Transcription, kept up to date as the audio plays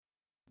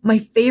My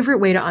favorite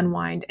way to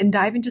unwind and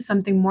dive into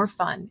something more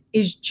fun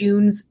is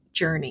June's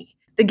Journey.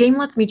 The game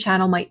lets me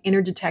channel my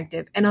inner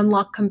detective and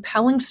unlock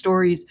compelling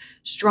stories,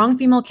 strong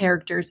female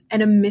characters,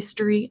 and a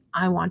mystery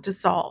I want to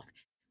solve.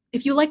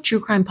 If you like true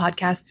crime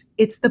podcasts,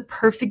 it's the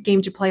perfect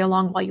game to play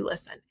along while you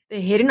listen.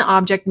 The Hidden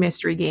Object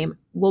Mystery Game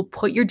will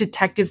put your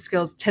detective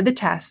skills to the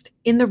test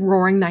in the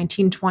roaring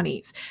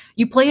 1920s.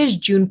 You play as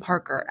June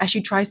Parker as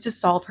she tries to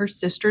solve her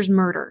sister's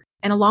murder,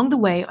 and along the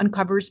way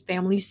uncovers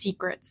family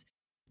secrets.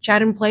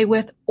 Chat and play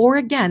with or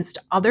against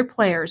other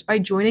players by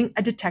joining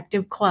a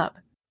detective club.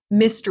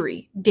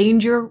 Mystery,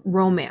 danger,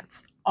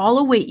 romance all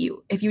await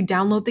you if you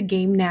download the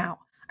game now.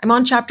 I'm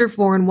on Chapter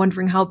 4 and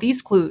wondering how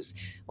these clues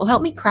will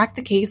help me crack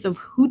the case of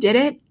who did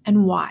it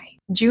and why.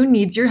 June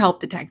needs your help,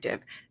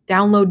 detective.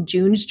 Download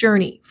June's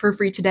Journey for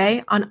free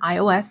today on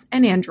iOS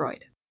and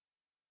Android.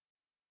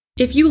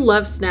 If you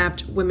love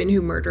Snapped Women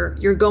Who Murder,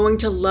 you're going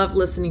to love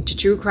listening to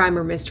true crime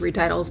or mystery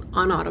titles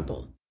on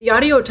Audible. The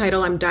audio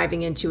title I'm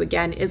diving into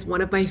again is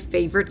one of my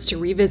favorites to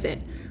revisit,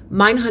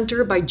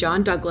 Mindhunter by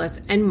John Douglas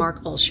and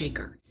Mark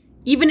Olshaker.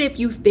 Even if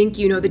you think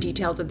you know the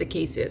details of the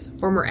cases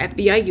former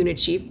FBI unit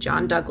chief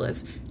John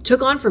Douglas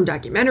took on from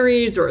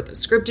documentaries or the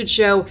scripted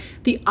show,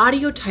 the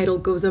audio title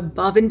goes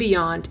above and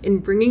beyond in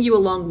bringing you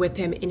along with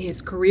him in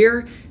his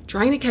career,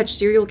 trying to catch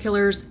serial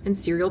killers and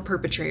serial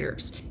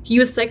perpetrators. He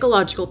used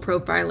psychological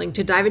profiling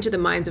to dive into the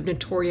minds of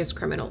notorious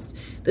criminals.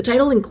 The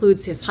title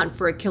includes his hunt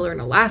for a killer in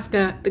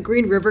Alaska, the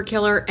Green River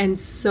Killer, and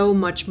so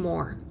much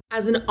more.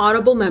 As an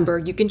Audible member,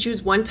 you can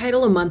choose one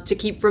title a month to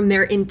keep from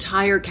their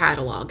entire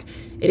catalog.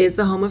 It is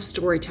the home of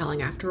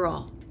storytelling, after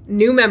all.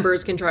 New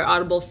members can try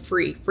Audible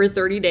free for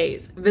 30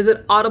 days.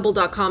 Visit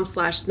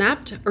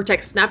audible.com/snapped or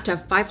text SNAP to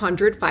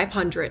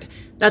 500-500.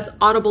 That's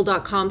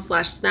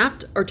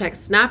audible.com/snapped or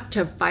text SNAP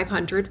to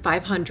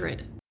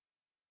 500-500.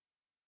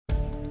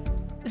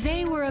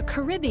 They were a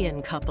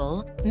Caribbean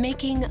couple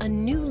making a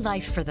new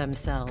life for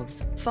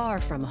themselves, far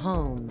from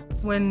home.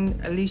 When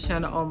Alisha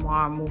and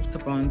Omar moved to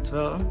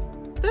Brownsville,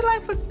 their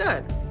life was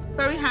good.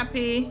 Very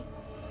happy.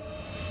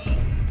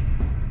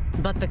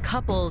 But the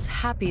couple's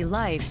happy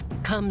life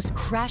comes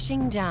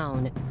crashing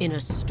down in a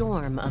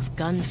storm of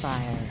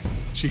gunfire.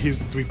 She hears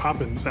the 3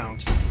 popping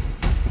sounds.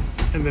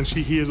 And then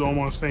she hears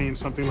Omar saying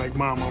something like,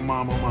 "Mama,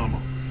 mama,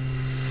 mama."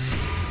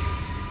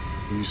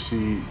 You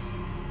see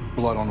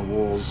blood on the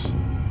walls.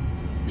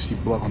 You see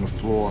blood on the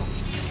floor.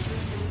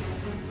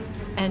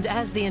 And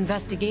as the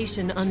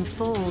investigation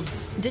unfolds,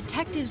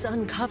 detectives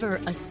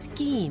uncover a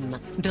scheme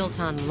built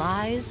on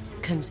lies,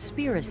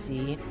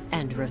 conspiracy,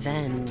 and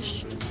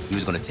revenge. He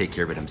was going to take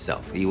care of it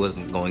himself. He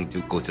wasn't going to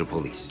go to the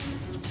police.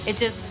 It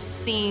just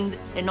seemed,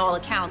 in all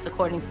accounts,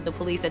 according to the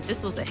police, that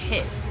this was a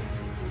hit.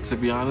 To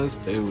be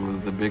honest, it was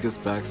the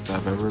biggest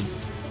backstab ever.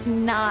 It's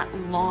not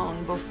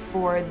long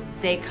before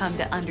they come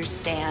to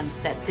understand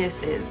that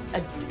this is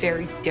a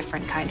very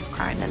different kind of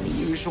crime than the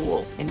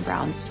usual in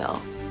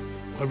Brownsville.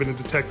 I've been a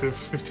detective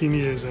 15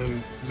 years,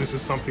 and this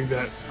is something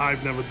that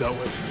I've never dealt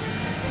with.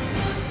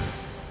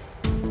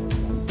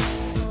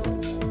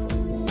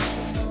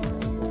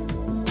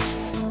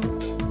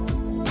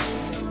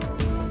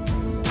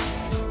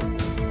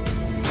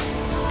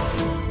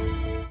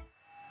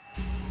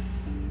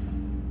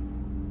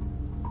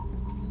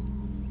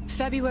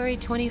 February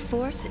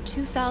 24th,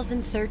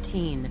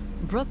 2013,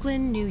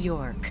 Brooklyn, New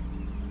York.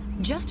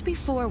 Just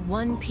before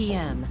 1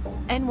 p.m.,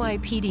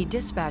 NYPD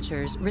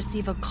dispatchers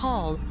receive a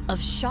call of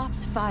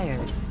shots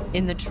fired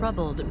in the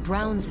troubled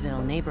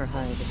Brownsville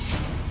neighborhood.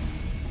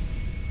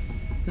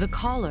 The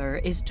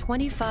caller is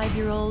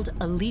 25-year-old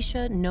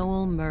Alisha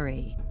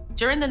Noel-Murray.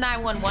 During the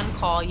 911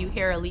 call, you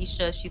hear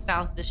Alisha. She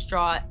sounds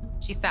distraught.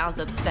 She sounds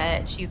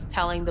upset. She's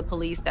telling the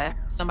police that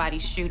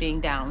somebody's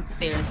shooting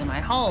downstairs in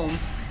my home.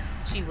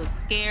 She was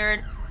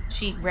scared.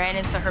 She ran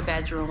into her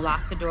bedroom,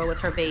 locked the door with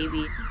her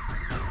baby.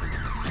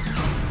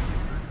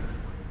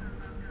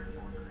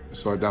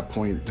 So at that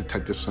point,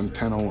 Detective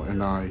Centeno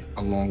and I,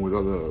 along with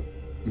other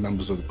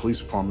members of the police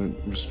department,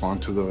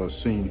 respond to the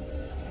scene.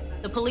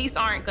 The police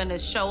aren't going to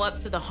show up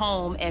to the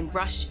home and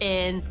rush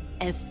in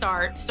and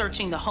start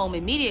searching the home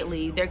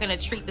immediately. They're going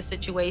to treat the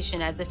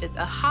situation as if it's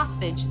a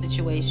hostage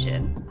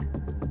situation.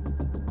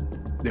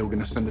 They were going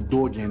to send the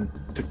dog in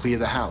to clear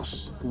the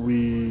house.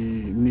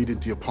 We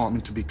needed the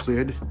apartment to be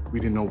cleared.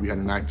 We didn't know we had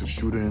an active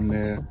shooter in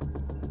there.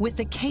 With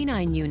the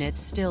canine unit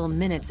still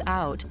minutes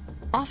out,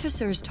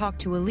 officers talk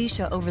to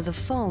Alisha over the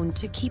phone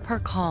to keep her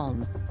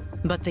calm.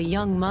 But the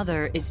young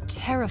mother is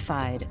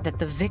terrified that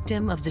the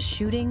victim of the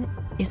shooting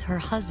is her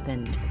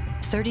husband,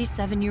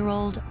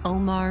 37-year-old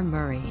Omar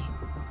Murray.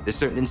 There's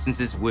certain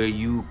instances where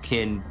you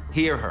can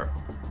hear her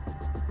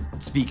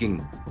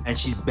speaking, and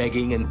she's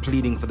begging and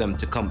pleading for them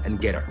to come and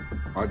get her.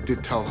 I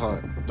did tell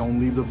her, don't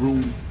leave the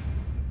room.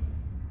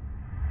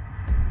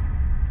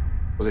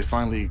 But they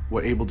finally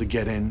were able to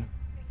get in.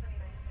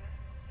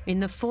 In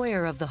the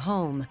foyer of the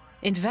home,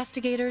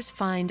 investigators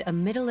find a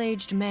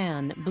middle-aged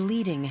man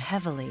bleeding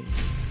heavily.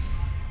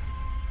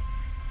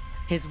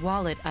 His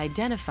wallet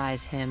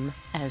identifies him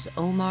as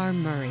Omar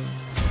Murray.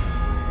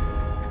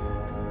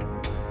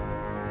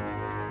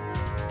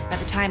 By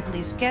the time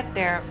police get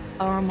there,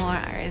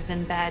 Omar is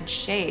in bad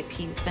shape.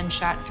 He's been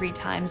shot 3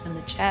 times in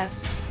the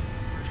chest.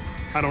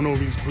 I don't know if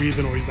he's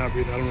breathing or he's not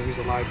breathing. I don't know if he's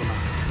alive or not.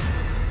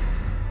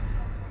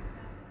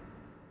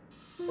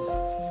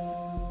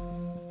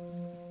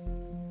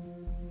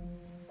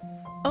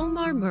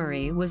 Omar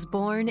Murray was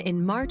born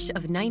in March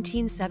of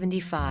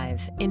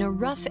 1975 in a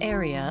rough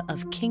area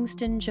of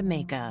Kingston,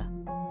 Jamaica.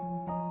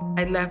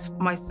 I left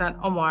my son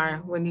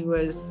Omar when he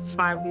was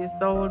 5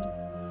 years old,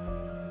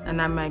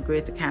 and I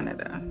migrated to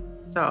Canada.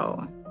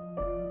 So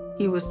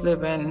he was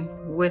living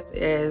with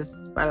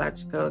his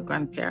biological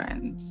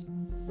grandparents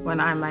when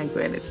I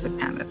migrated to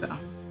Canada.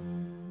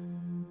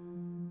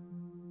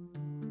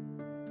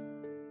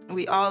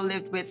 We all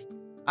lived with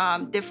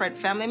different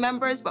family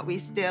members, but we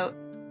still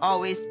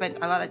always spent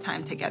a lot of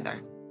time together.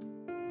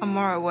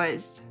 Omar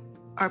was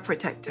our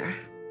protector.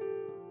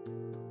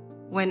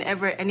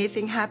 Whenever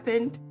anything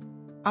happened,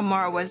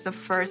 Omar was the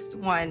first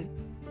one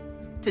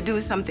to do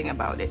something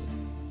about it.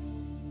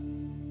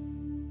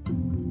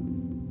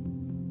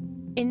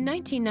 In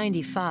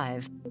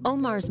 1995,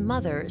 Omar's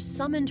mother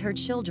summoned her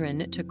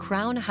children to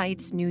Crown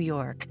Heights, New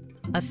York,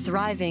 a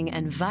thriving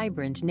and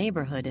vibrant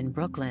neighborhood in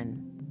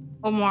Brooklyn.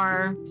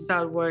 Omar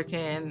started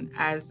working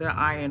as an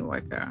iron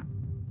worker.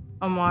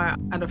 Omar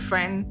had a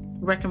friend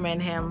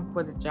recommend him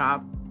for the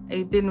job.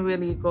 He didn't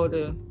really go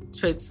to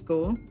trade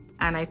school,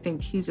 and I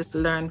think he just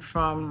learned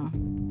from,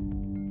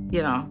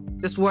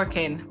 just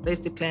working,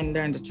 basically, and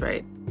learned the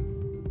trade.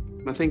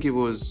 I think he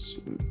was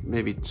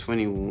maybe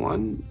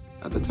 21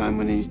 at the time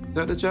when he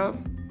got the job.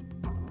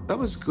 That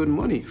was good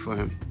money for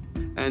him.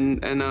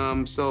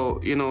 So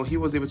he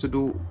was able to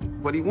do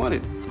what he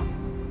wanted.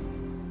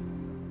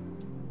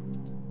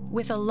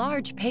 With a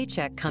large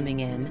paycheck coming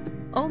in,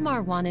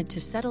 Omar wanted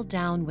to settle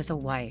down with a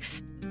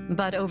wife.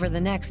 But over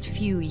the next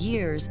few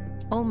years,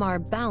 Omar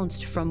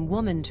bounced from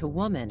woman to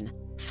woman,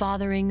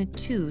 fathering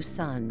 2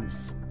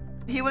 sons.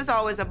 He was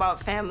always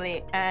about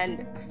family,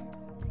 and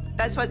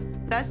I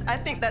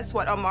think that's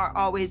what Omar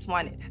always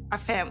wanted, a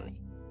family.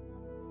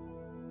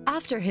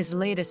 After his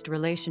latest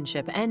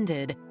relationship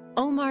ended,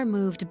 Omar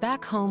moved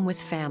back home with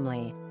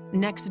family,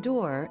 next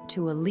door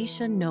to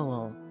Alisha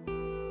Noel.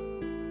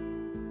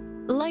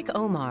 Like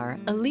Omar,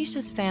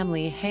 Alisha's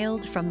family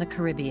hailed from the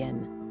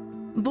Caribbean.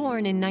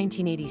 Born in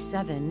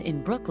 1987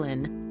 in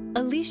Brooklyn,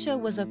 Alisha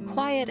was a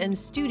quiet and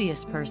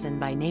studious person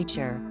by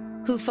nature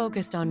who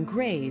focused on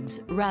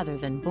grades rather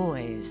than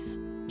boys.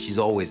 She's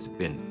always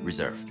been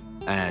reserved,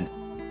 and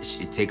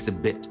it takes a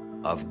bit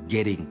of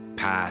getting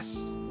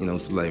past,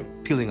 it's like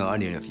peeling an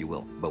onion, if you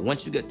will. But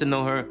once you get to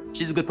know her,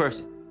 she's a good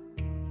person.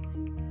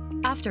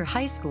 After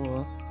high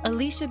school,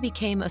 Alisha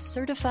became a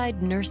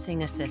certified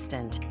nursing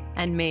assistant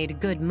and made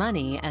good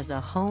money as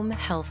a home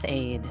health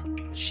aide.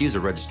 She's a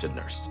registered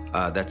nurse.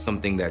 That's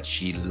something that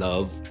she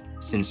loved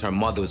since her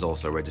mother was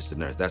also a registered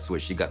nurse. That's where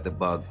she got the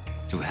bug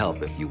to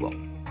help, if you will.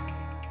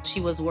 She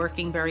was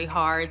working very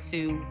hard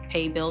to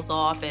pay bills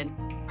off and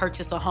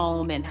purchase a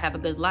home and have a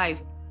good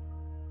life.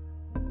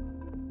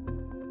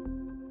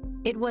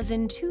 It was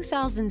in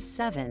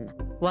 2007,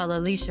 while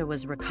Alisha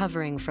was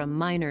recovering from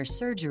minor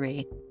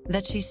surgery,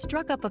 that she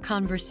struck up a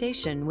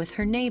conversation with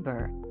her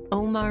neighbor,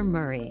 Omar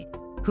Murray,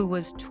 who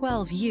was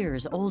 12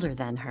 years older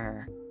than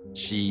her.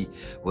 She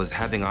was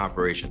having an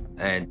operation,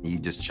 and you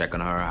just check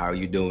on her. How are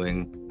you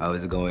doing? How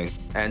is it going?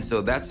 And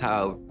so that's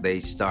how they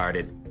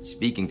started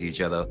speaking to each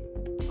other.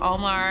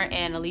 Omar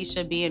and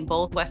Alisha, being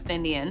both West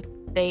Indian,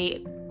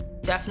 they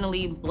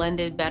definitely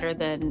blended better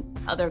than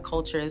other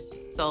cultures.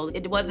 So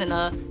it wasn't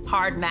a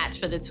hard match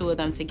for the 2 of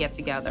them to get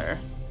together.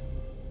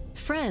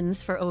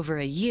 Friends for over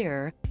a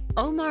year,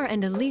 Omar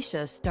and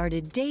Alisha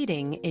started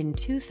dating in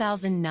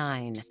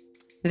 2009.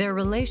 Their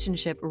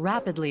relationship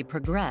rapidly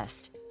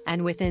progressed,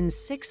 and within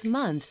 6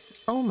 months,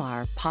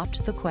 Omar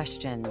popped the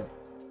question.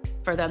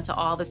 For them to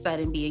all of a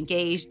sudden be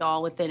engaged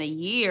all within a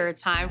year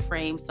time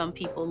frame, some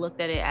people looked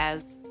at it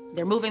as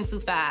they're moving too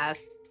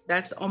fast.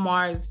 That's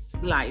Omar's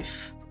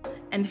life.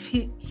 And if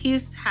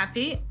he's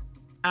happy,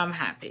 I'm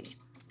happy.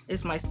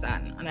 He's my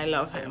son, and I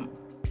love him.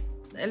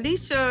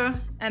 Alisha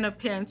and her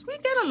parents, we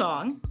get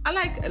along. I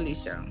like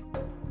Alisha.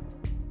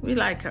 We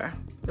like her.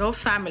 The whole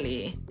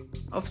family,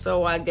 after a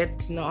while, get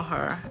to know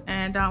her,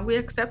 and we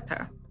accept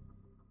her.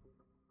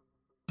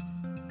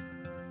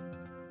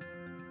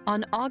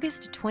 On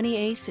August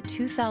 28,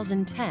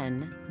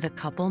 2010, the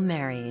couple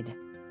married.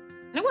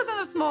 It wasn't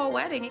a small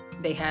wedding.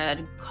 They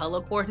had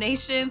color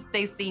coordinations.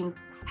 They seemed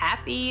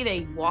happy.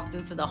 They walked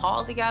into the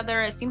hall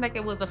together. It seemed like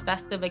it was a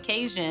festive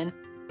occasion.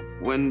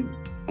 When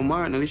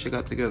Omar and Alisha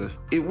got together,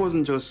 it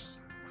wasn't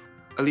just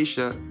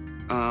Alisha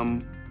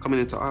coming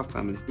into our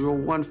family. We were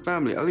one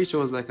family. Alisha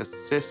was like a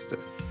sister.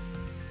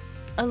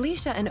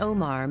 Alisha and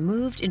Omar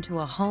moved into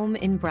a home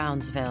in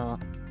Brownsville,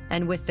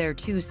 and with their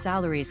 2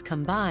 salaries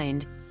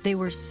combined, they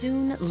were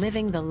soon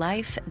living the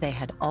life they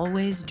had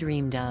always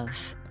dreamed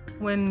of.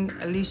 When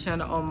Alisha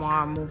and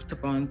Omar moved to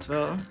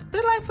Brownsville,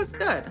 their life was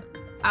good.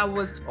 I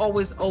was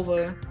always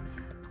over,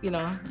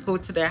 go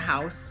to their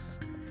house,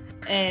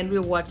 and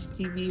we'll watch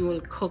TV,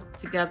 we'll cook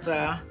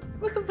together.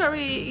 It was a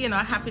very,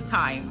 happy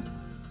time.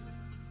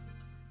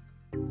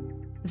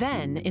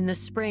 Then, in the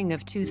spring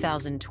of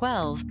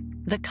 2012,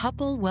 the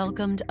couple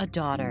welcomed a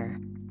daughter.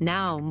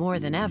 Now, more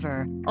than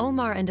ever,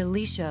 Omar and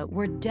Alisha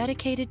were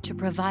dedicated to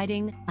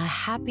providing a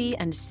happy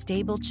and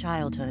stable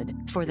childhood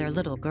for their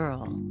little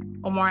girl.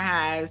 Omar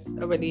has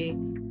already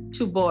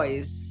 2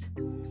 boys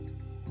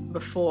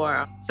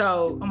before.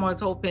 So Omar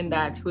was hoping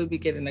that he would be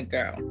getting a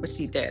girl, which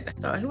he did.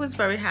 So he was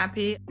very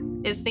happy.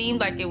 It seemed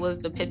like it was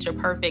the picture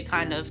perfect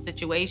kind of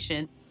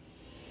situation.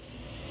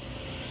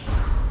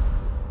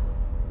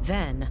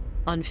 Then,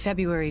 on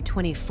February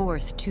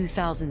 24th,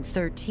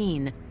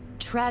 2013,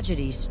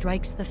 tragedy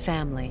strikes the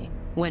family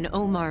when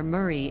Omar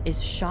Murray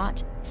is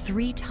shot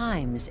 3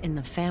 times in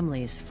the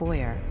family's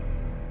foyer.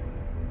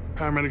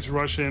 Paramedics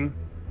rush in,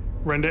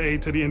 render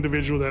aid to the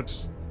individual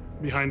that's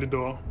behind the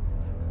door.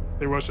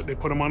 They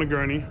put him on a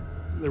gurney,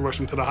 they rush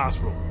him to the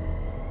hospital.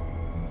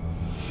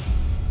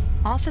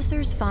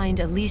 Officers find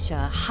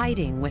Alisha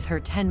hiding with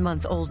her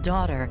 10-month-old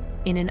daughter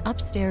in an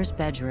upstairs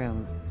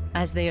bedroom.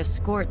 As they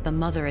escort the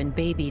mother and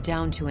baby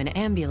down to an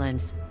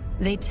ambulance,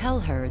 they tell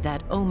her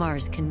that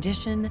Omar's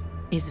condition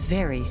is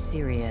very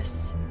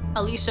serious.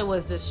 Alisha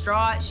was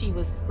distraught. She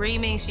was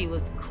screaming. She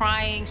was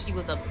crying. She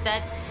was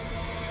upset.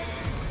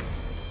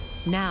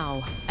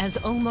 Now, as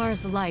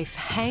Omar's life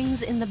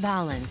hangs in the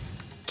balance,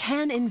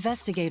 can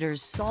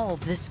investigators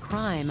solve this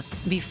crime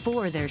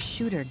before their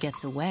shooter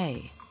gets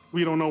away?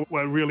 We don't know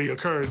what really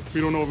occurred.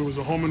 We don't know if it was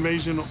a home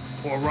invasion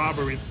or a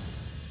robbery.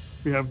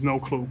 We have no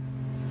clue.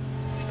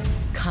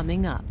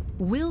 Coming up,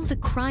 will the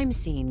crime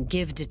scene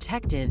give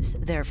detectives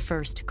their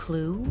first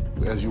clue?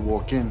 As you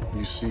walk in,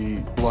 you see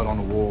blood on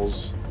the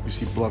walls, you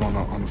see blood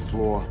on the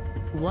floor.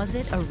 Was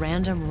it a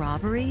random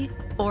robbery,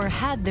 or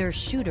had their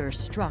shooter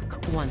struck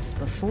once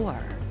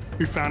before?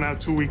 We found out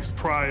 2 weeks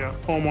prior,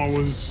 Omar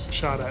was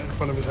shot at in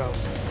front of his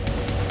house.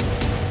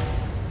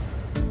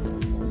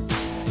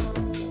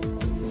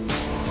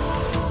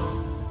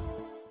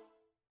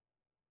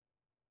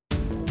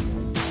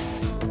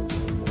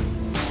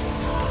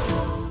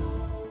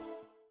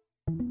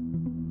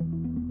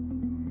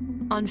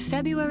 On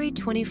February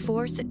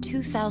 24th,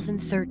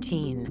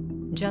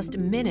 2013, just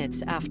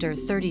minutes after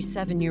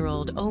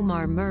 37-year-old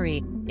Omar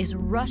Murray is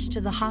rushed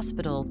to the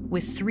hospital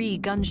with 3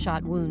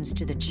 gunshot wounds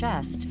to the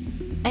chest,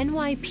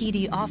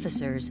 NYPD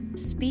officers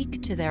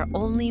speak to their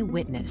only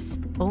witness,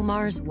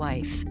 Omar's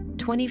wife,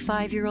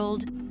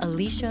 25-year-old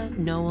Alisha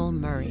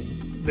Noel-Murray.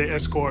 They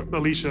escort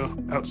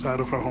Alisha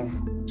outside of her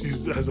home. She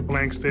has a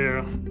blank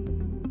stare,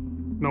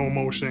 no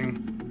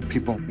emotion.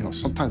 People,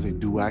 sometimes they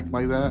do act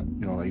like that,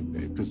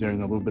 because they're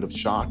in a little bit of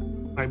shock.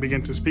 I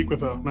begin to speak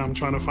with her. Now I'm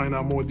trying to find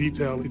out more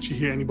detail. Did she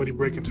hear anybody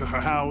break into her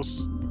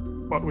house?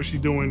 What was she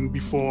doing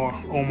before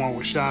Omar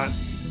was shot?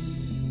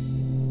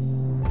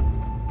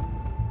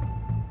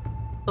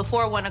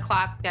 Before 1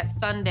 o'clock that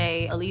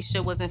Sunday,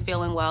 Alisha wasn't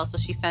feeling well, so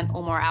she sent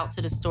Omar out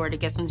to the store to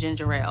get some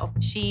ginger ale.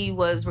 She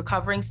was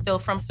recovering still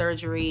from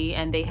surgery,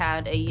 and they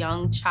had a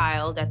young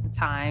child at the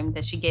time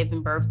that she gave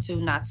birth to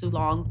not too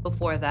long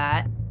before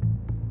that.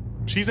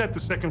 She's at the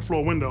 2nd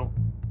floor window.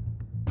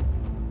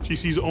 She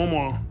sees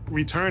Omar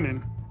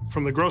returning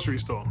from the grocery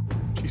store.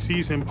 She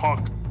sees him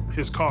park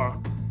his car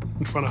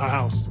in front of her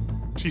house.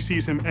 She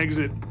sees him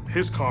exit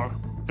his car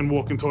and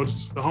walking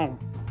towards the home.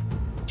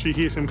 She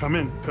hears him come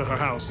in to her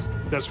house.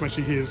 That's when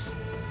she hears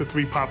the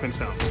 3 popping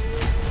sounds.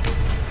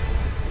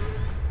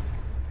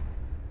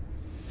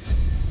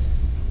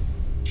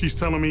 She's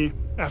telling me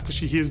after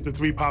she hears the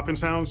 3 popping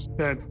sounds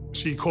that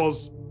she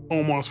calls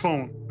Omar's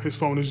phone. His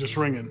phone is just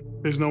ringing.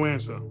 There's no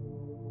answer.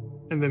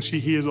 And then she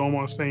hears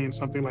Omar saying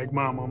something like,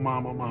 "Mama,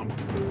 mama, mama."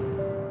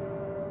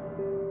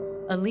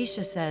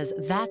 Alisha says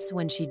that's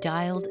when she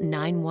dialed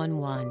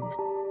 911.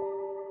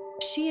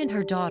 She and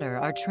her daughter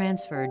are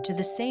transferred to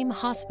the same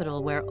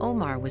hospital where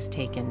Omar was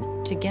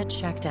taken to get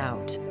checked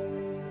out.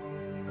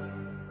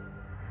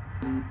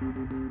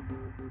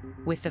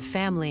 With the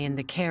family in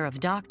the care of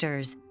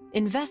doctors,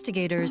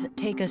 investigators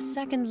take a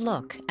second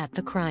look at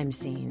the crime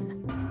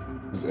scene.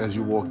 As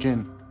you walk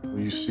in,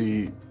 you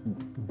see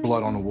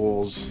blood on the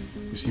walls,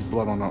 you see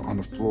blood on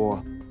the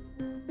floor.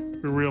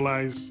 We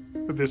realize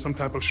that there's some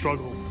type of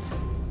struggle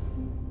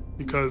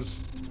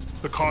because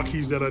the car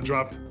keys that are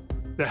dropped,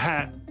 the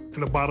hat,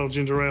 and a bottle of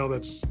ginger ale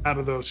that's out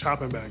of the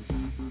shopping bag.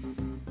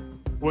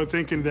 We're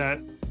thinking that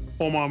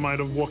Omar might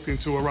have walked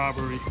into a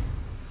robbery.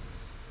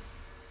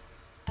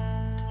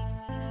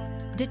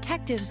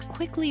 Detectives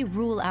quickly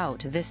rule out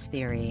this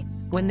theory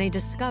when they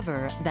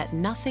discover that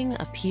nothing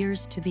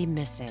appears to be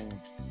missing.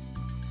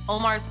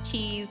 Omar's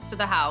keys to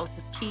the house,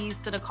 his keys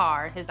to the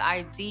car, his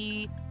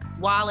ID,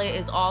 wallet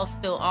is all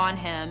still on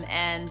him.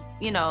 And,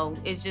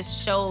 it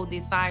just showed the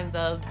signs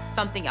of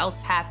something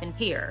else happened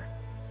here.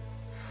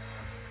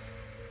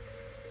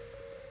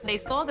 They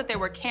saw that there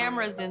were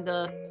cameras in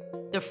the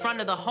front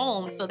of the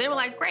home. So they were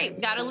like,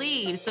 great, got a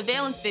lead,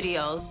 surveillance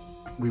videos.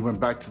 We went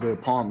back to the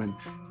apartment,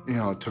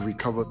 to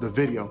recover the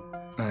video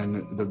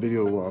and the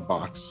video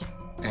box,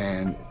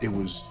 and it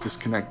was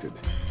disconnected.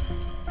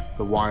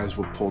 The wires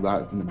were pulled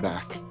out in the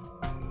back.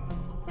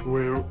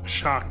 We're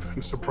shocked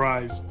and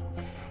surprised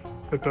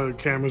that the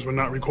cameras were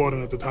not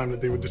recording at the time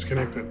that they were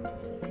disconnected.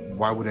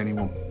 Why would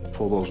anyone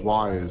pull those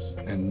wires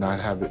and not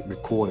have it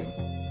recording?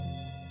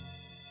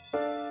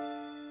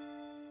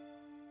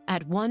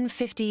 At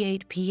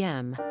 1:58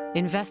 p.m.,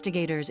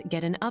 investigators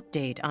get an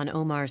update on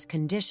Omar's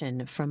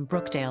condition from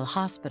Brookdale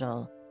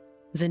Hospital.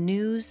 The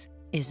news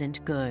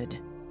isn't good.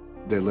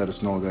 They let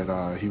us know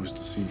that he was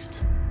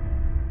deceased.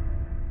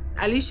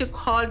 Alisha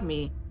called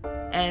me,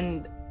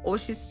 and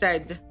she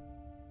said,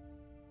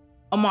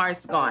 Omar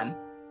is gone.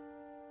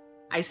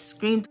 I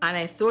screamed and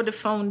I threw the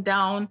phone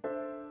down.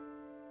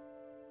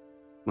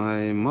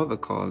 My mother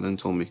called and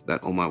told me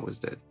that Omar was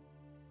dead.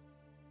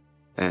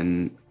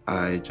 And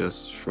I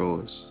just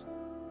froze.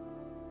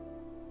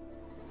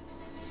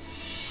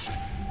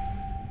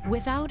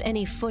 Without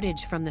any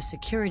footage from the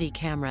security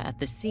camera at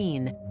the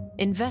scene,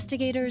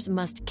 investigators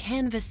must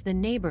canvass the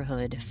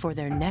neighborhood for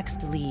their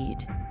next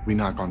lead. We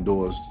knock on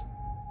doors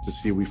to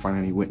see if we find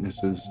any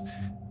witnesses.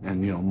 And,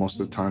 most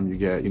of the time you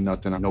get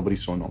nothing. Nobody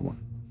saw no one.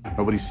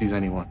 Nobody sees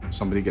anyone.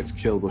 Somebody gets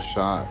killed or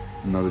shot.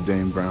 Another day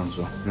in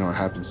Brownsville. It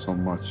happens so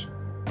much.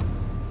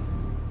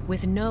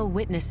 With no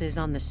witnesses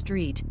on the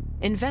street,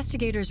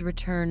 investigators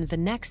return the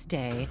next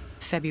day,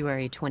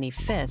 February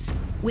 25th,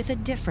 with a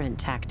different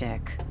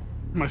tactic.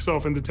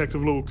 Myself and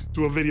Detective Luke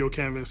do a video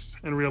canvas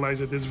and realize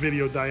that there's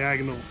video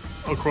diagonal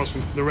across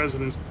from the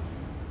residence.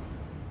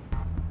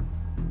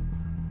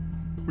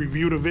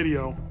 Review the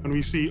video, and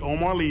we see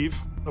Omar leave,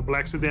 a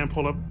black sedan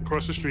pull up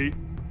across the street.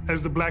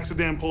 As the black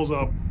sedan pulls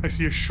up, I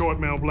see a short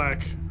male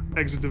black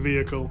exit the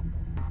vehicle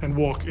and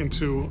walk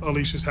into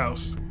Alisha's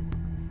house.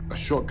 A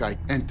short guy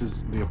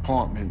enters the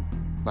apartment,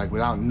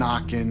 without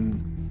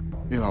knocking,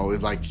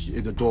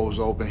 the door was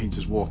open, he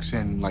just walks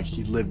in like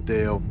he lived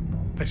there.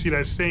 I see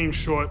that same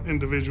short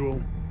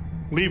individual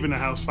leaving the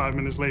house 5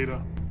 minutes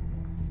later,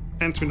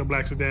 entering the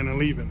black sedan and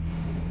leaving.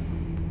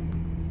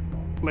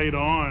 Later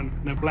on,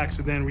 the black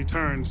sedan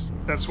returns.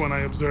 That's when I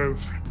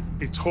observe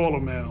a taller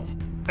male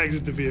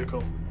exit the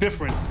vehicle,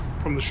 different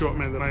from the short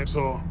man that I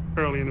saw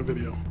early in the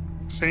video.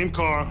 Same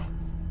car,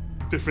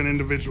 different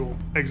individual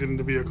exiting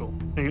the vehicle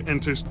and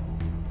enters.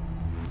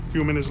 A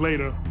few minutes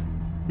later,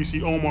 we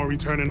see Omar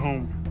returning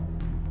home.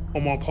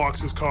 Omar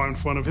parks his car in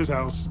front of his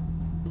house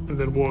and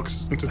then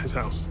walks into his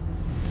house.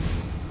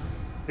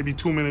 Maybe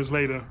 2 minutes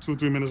later,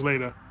 2-3 minutes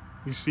later,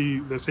 we see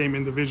the same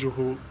individual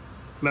who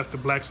left the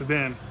black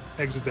sedan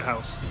exit the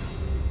house.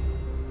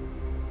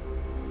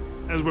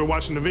 As we're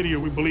watching the video,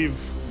 we believe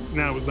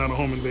now it's not a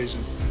home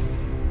invasion.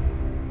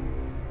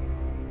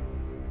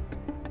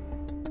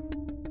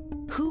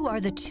 Who are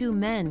the two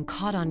men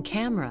caught on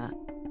camera?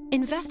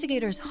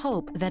 Investigators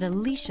hope that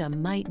Alisha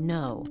might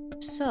know,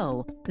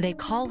 so they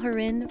call her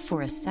in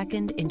for a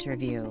second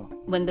interview.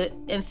 When the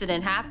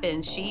incident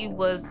happened, she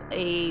was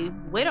a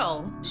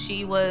widow.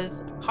 She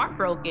was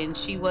heartbroken.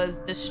 She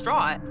was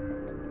distraught.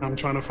 I'm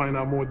trying to find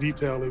out more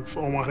detail if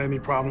Omar had any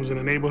problems in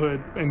the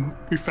neighborhood. And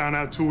we found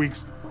out 2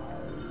 weeks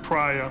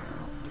prior,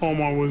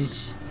 Omar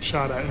was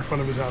shot at in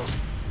front of his house.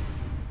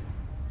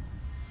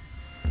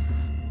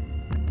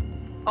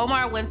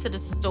 Omar went to the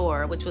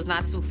store, which was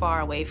not too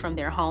far away from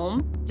their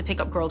home, to pick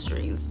up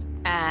groceries.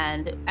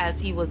 And as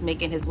he was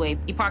making his way,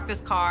 he parked his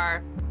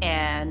car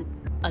and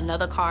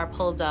another car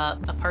pulled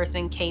up. A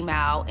person came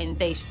out and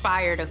they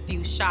fired a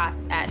few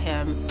shots at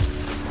him.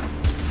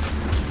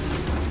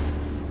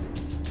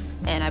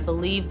 And I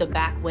believe the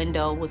back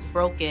window was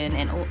broken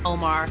and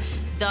Omar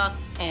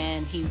ducked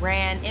and he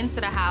ran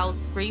into the house,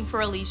 screamed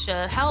for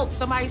Alisha, "Help,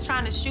 somebody's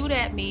trying to shoot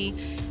at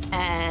me."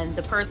 And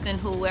the person,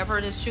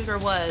 whoever the shooter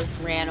was,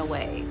 ran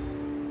away.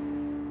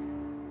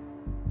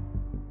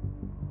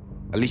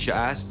 Alisha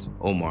asked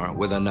Omar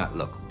whether or not,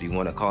 look, do you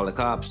want to call the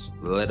cops?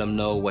 Let them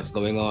know what's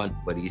going on.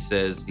 But he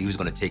says he was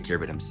going to take care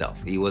of it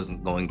himself. He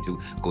wasn't going to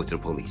go to the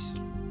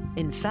police.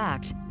 In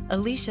fact,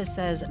 Alisha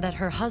says that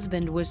her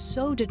husband was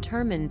so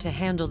determined to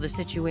handle the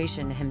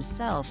situation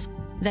himself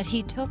that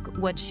he took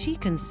what she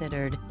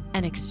considered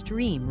an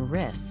extreme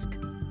risk.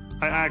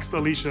 I asked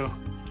Alisha,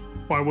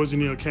 why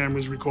wasn't your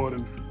cameras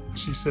recording?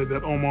 She said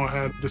that Omar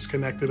had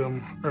disconnected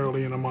him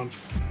early in the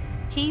month.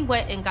 He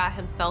went and got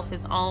himself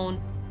his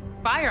own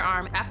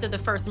firearm after the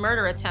first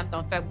murder attempt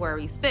on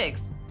February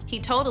 6th. He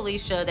told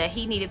Alisha that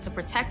he needed to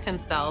protect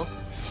himself.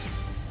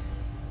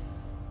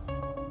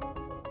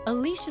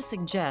 Alisha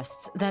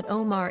suggests that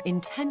Omar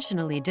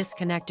intentionally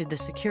disconnected the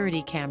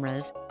security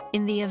cameras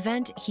in the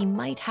event he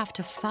might have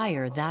to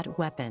fire that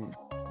weapon,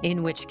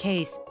 in which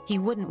case he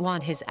wouldn't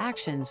want his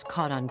actions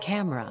caught on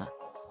camera.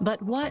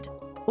 But what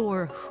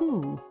or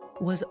who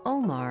was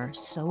Omar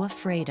so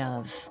afraid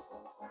of?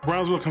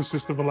 Brownsville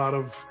consists of a lot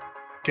of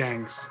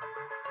gangs.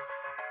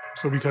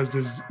 So because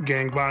there's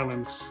gang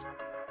violence,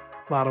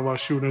 a lot of our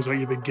shootings are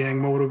either gang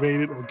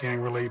motivated or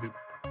gang related.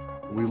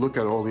 We look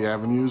at all the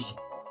avenues.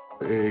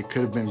 It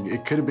could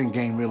have been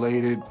gang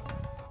related.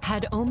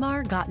 Had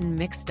Omar gotten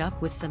mixed up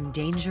with some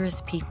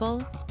dangerous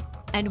people?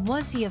 And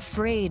was he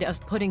afraid of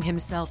putting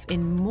himself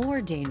in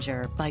more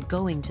danger by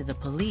going to the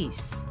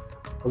police?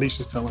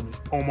 Alicia's telling me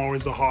Omar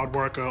is a hard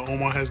worker.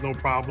 Omar has no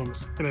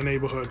problems in the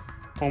neighborhood.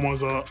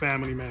 Omar's a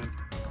family man.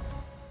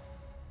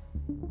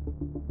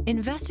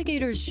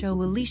 Investigators show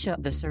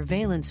Alisha the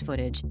surveillance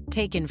footage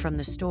taken from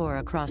the store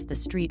across the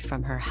street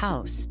from her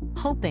house,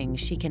 hoping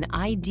she can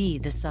ID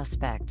the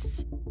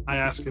suspects. I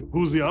ask her,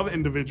 who's the other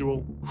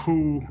individual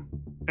who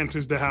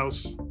enters the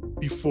house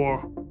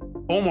before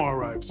Omar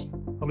arrives?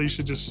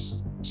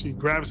 Alisha she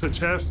grabs her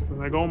chest and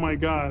like, oh my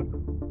God,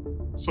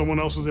 someone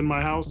else was in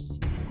my house?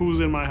 Who's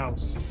in my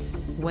house?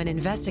 When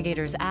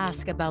investigators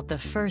ask about the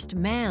first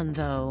man,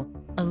 though,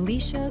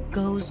 Alisha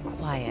goes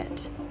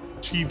quiet.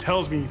 She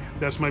tells me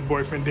that's my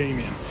boyfriend,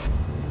 Damien.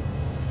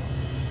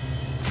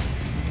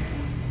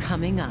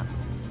 Coming up,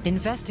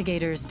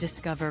 investigators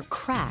discover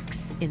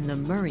cracks in the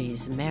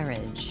Murrays'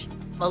 marriage.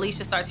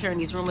 Alisha starts hearing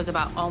these rumors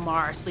about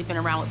Omar sleeping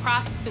around with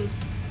prostitutes.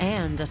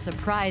 And a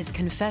surprise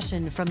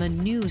confession from a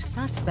new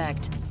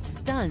suspect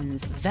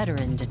stuns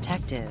veteran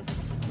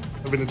detectives.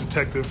 I've been a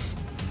detective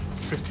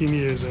for 15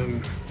 years,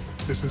 and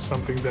this is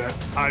something that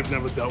I've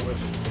never dealt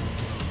with.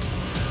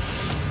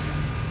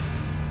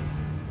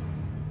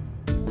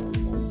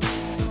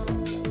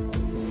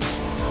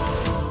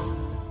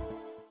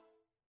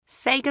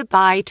 Say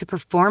goodbye to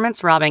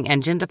performance-robbing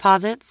engine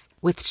deposits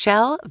with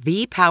Shell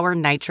V-Power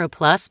Nitro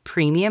Plus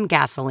Premium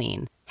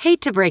Gasoline.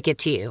 Hate to break it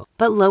to you,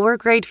 but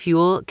lower-grade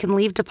fuel can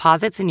leave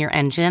deposits in your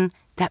engine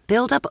that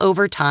build up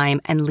over time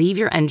and leave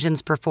your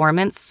engine's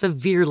performance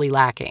severely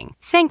lacking.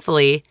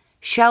 Thankfully,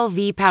 Shell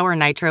V-Power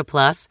Nitro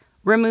Plus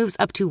removes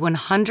up to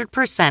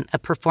 100%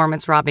 of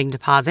performance-robbing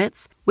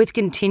deposits with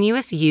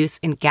continuous use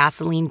in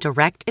gasoline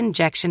direct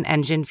injection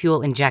engine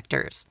fuel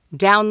injectors.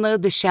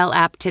 Download the Shell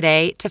app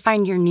today to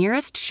find your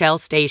nearest Shell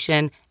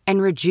station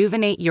and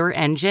rejuvenate your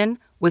engine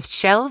with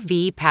Shell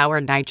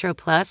V-Power Nitro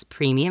Plus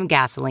Premium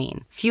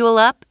Gasoline. Fuel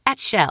up at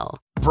Shell.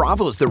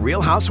 Bravo's The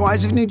Real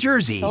Housewives of New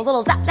Jersey. A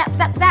little zap, zap,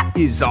 zap, zap.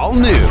 Is all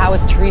new. How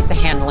is Teresa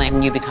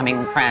handling you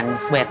becoming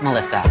friends with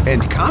Melissa?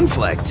 And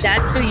conflict.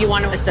 That's who you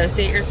want to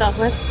associate yourself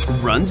with?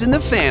 Runs in the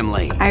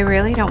family. I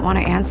really don't want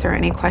to answer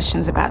any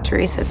questions about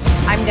Teresa.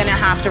 I'm going to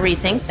have to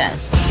rethink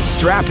this.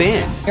 Strap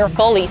in. You're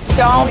bully.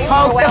 Don't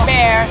poke the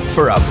bear.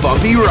 For a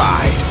bumpy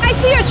ride. I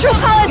see your true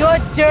colors.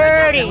 You're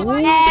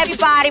dirty.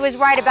 Everybody was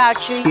right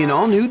about you. In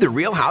all new The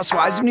Real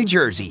Housewives of New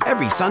Jersey.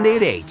 Every Sunday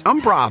at 8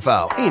 on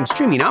Bravo. And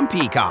streaming on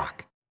Peacock.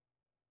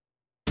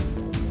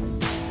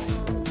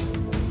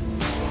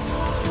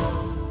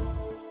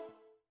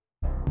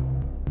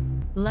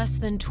 Less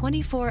than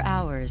 24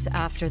 hours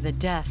after the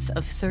death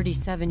of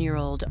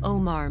 37-year-old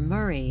Omar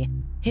Murray,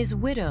 his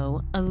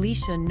widow,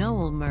 Alisha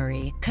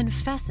Noel-Murray,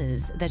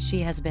 confesses that she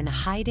has been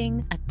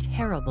hiding a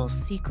terrible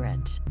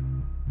secret.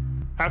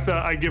 After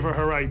I give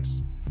her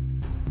rights,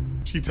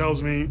 she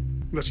tells me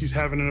that she's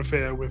having an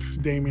affair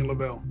with Damien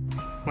LaBelle.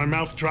 My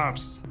mouth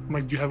drops. I'm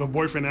like, do you have a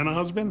boyfriend and a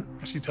husband?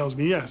 And she tells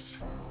me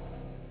yes.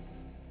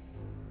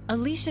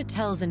 Alisha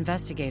tells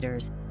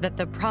investigators that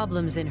the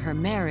problems in her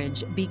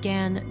marriage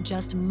began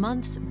just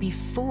months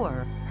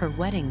before her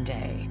wedding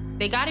day.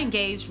 They got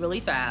engaged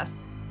really fast,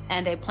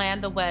 and they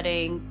planned the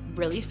wedding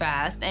really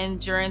fast. And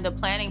during the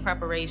planning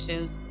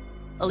preparations,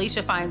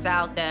 Alisha finds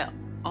out that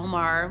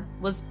Omar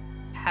was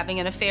having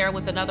an affair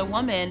with another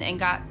woman and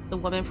got the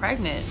woman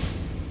pregnant.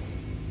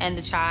 And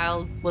the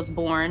child was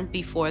born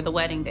before the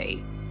wedding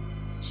date.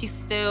 She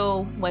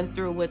still went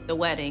through with the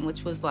wedding,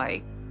 which was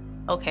like,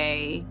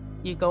 okay,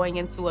 you're going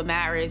into a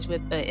marriage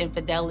with the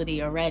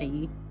infidelity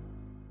already.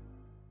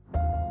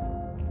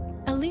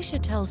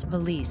 Alisha tells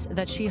police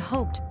that she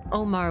hoped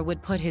Omar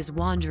would put his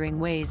wandering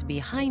ways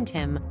behind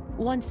him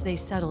once they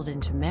settled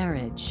into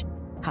marriage.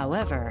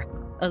 However,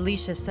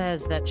 Alisha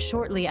says that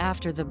shortly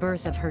after the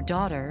birth of her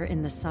daughter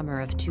in the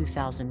summer of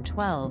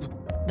 2012,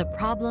 the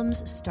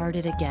problems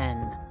started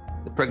again.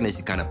 The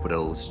pregnancy kind of put a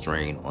little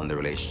strain on the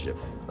relationship.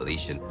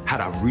 Alisha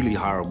had a really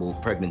horrible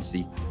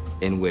pregnancy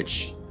in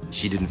which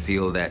she didn't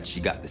feel that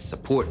she got the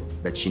support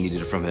that she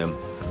needed from him.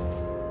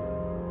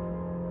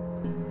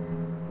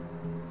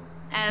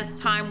 As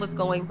time was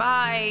going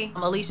by,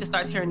 Alisha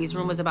starts hearing these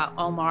rumors about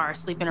Omar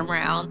sleeping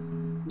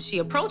around. She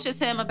approaches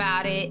him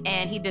about it,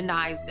 and he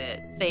denies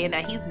it, saying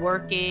that he's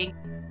working.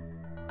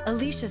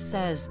 Alisha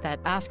says that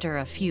after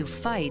a few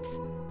fights,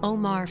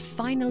 Omar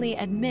finally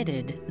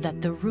admitted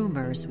that the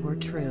rumors were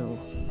true.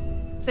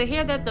 To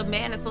hear that the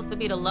man is supposed to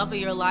be the love of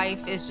your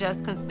life is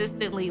just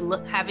consistently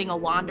having a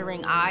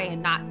wandering eye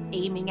and not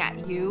aiming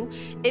at you,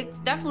 it's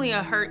definitely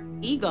a hurt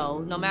ego,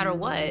 no matter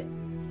what.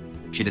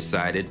 She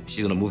decided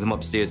she's gonna move him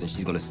upstairs and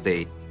she's gonna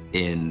stay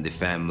in the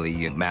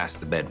family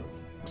master bedroom.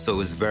 So it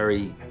was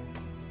very,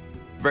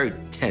 very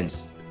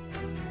tense.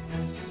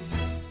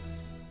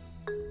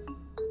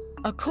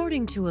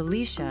 According to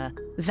Alisha,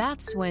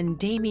 that's when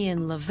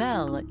Damien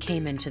LaBelle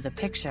came into the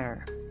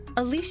picture.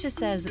 Alisha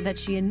says that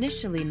she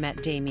initially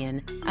met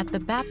Damien at the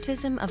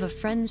baptism of a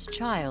friend's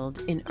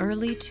child in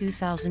early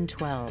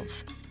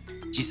 2012.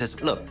 She says,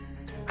 look,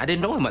 I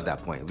didn't know him at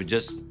that point.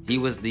 He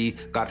was the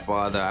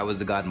godfather, I was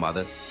the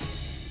godmother.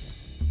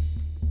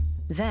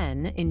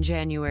 Then, in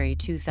January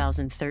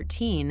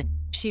 2013,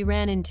 she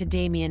ran into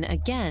Damien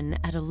again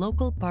at a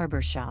local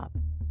barbershop.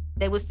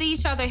 They would see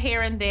each other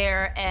here and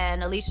there,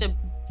 and Alisha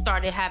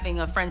started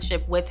having a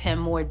friendship with him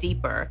more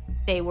deeper.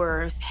 They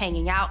were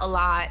hanging out a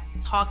lot,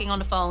 talking on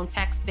the phone,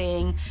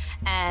 texting,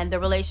 and the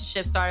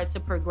relationship started to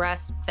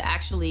progress to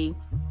actually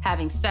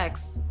having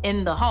sex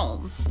in the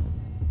home.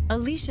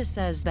 Alisha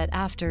says that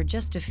after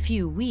just a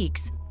few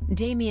weeks,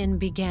 Damien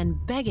began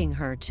begging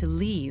her to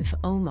leave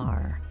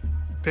Omar.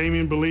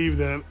 Damien believed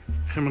that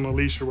him and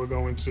Alisha were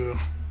going to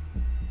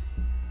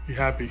be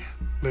happy,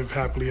 live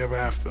happily ever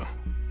after.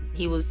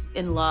 He was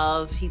in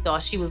love. He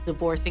thought she was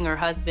divorcing her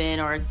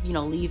husband or,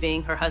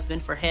 leaving her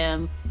husband for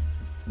him.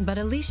 But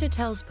Alisha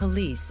tells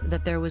police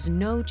that there was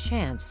no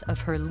chance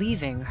of her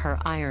leaving her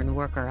iron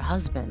worker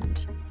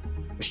husband.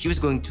 She was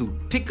going to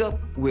pick up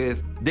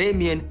with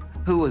Damien,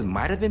 who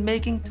might have been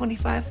making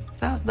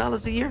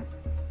 $25,000 a year.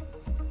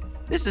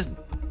 This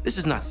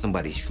is not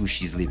somebody who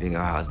she's leaving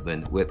her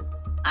husband with.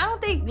 I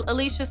don't think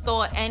Alisha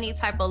saw any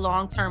type of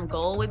long-term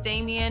goal with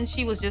Damien.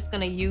 She was just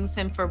going to use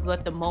him for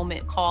what the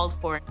moment called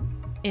for.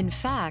 In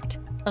fact,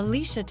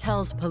 Alisha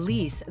tells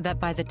police that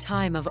by the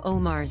time of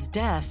Omar's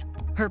death,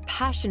 her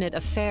passionate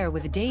affair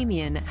with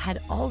Damien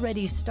had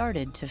already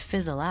started to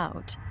fizzle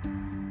out.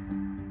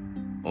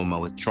 Omar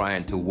was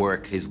trying to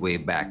work his way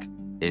back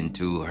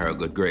into her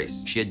good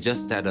grace. She had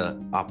just had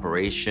an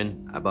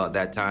operation about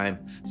that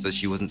time, so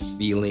she wasn't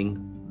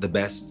feeling the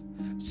best.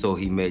 So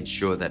he made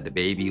sure that the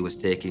baby was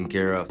taken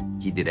care of.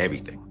 He did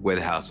everything where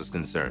the house was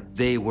concerned.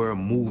 They were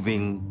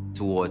moving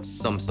towards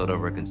some sort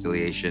of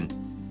reconciliation.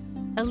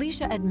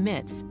 Alisha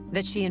admits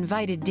that she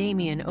invited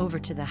Damien over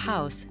to the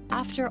house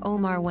after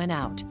Omar went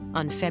out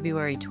on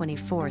February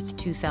 24th,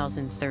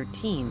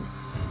 2013.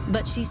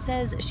 But she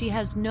says she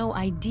has no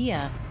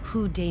idea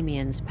who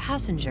Damien's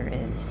passenger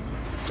is.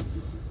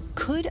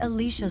 Could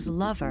Alisha's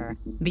lover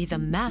be the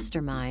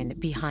mastermind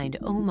behind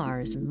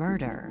Omar's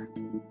murder?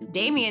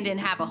 Damien didn't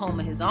have a home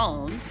of his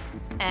own.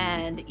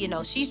 And,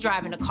 she's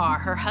driving a car.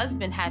 Her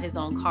husband had his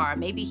own car.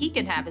 Maybe he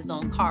could have his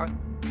own car.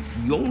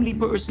 The only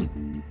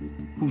person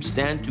who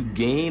stand to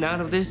gain out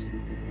of this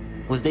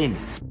was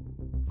Damien.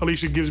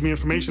 Alisha gives me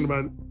information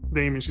about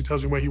Damien. She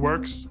tells me where he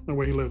works and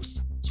where he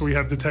lives. So we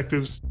have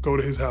detectives go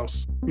to his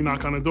house. We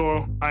knock on the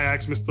door. I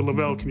ask Mr.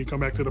 Lavelle, can you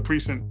come back to the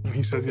precinct? And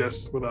he says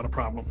yes, without a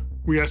problem.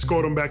 We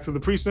escort him back to the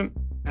precinct,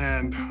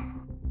 and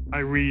I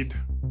read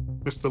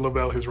Mr.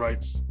 Lavelle his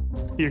rights.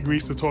 He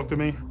agrees to talk to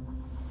me.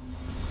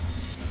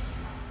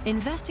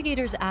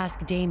 Investigators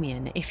ask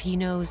Damien if he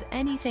knows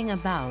anything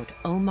about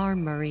Omar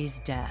Murray's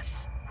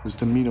death. His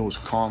demeanor was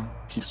calm.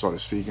 He started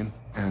speaking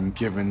and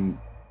giving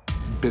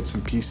bits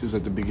and pieces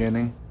at the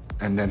beginning,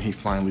 and then he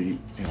finally,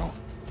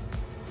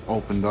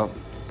 opened up.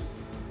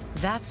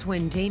 That's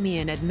when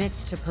Damien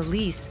admits to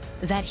police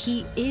that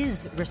he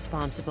is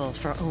responsible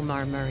for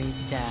Omar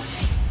Murray's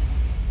death.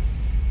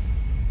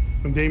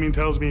 When Damien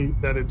tells me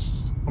that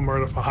it's a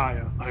murder for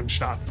hire, I'm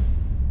shocked.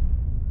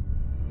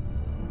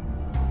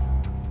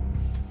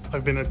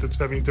 I've been at the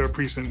 73rd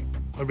Precinct.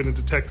 I've been a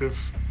detective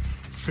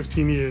for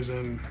 15 years,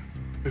 and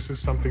this is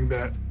something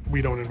that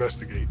we don't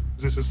investigate.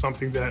 This is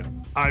something that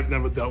I've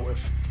never dealt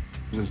with.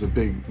 There's a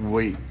big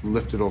weight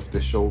lifted off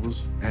their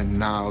shoulders, and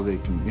now they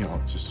can,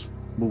 just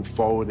move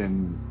forward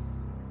and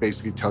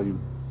basically tell you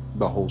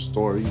the whole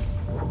story.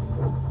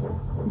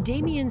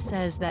 Damien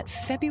says that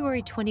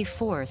February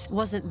 24th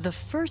wasn't the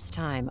first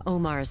time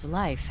Omar's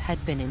life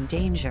had been in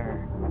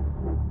danger.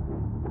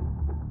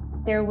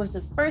 There was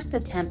a first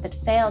attempt that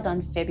failed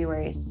on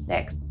February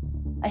 6th.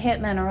 A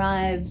hitman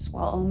arrives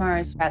while Omar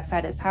is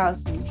outside his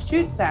house and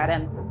shoots at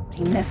him.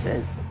 He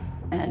misses,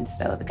 and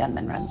so the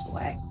gunman runs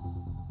away.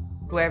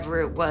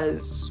 Whoever it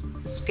was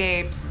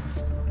escapes.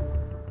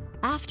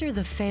 After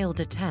the failed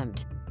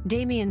attempt,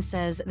 Damien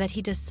says that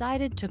he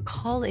decided to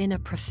call in a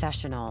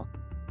professional,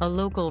 a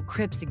local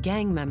Crips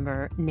gang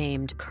member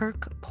named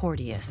Kirk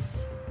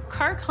Porteous.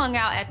 Kirk hung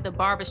out at the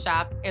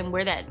barbershop, and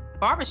where that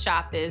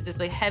barbershop is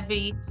a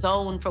heavy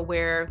zone for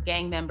where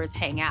gang members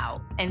hang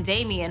out. And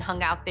Damien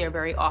hung out there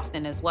very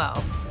often as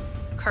well.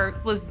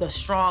 Kirk was the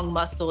strong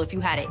muscle if you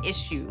had an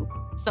issue.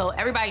 So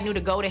everybody knew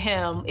to go to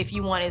him if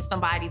you wanted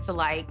somebody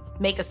to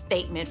make a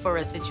statement for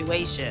a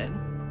situation.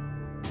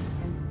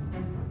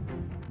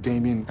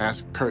 Damien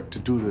asked Kirk to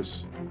do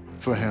this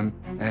for him,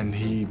 and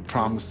he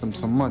promised him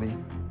some money.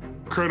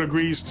 Kurt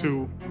agrees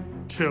to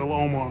kill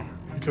Omar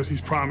because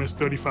he's promised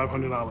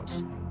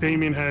 $3,500.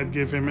 Damien had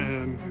given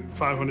him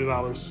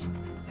 $500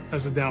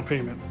 as a down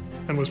payment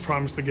and was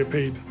promised to get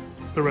paid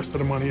the rest of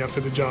the money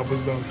after the job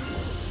was done.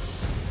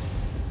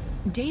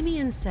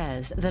 Damien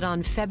says that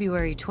on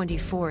February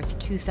 24th,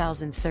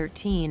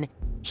 2013,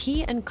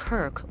 he and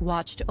Kirk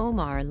watched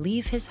Omar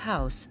leave his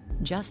house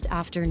just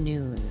after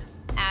noon.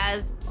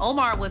 As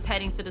Omar was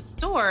heading to the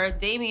store,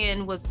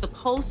 Damien was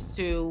supposed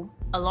to,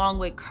 along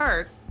with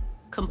Kirk,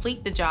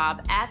 complete the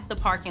job at the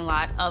parking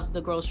lot of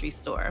the grocery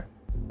store.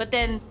 But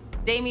then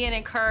Damien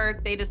and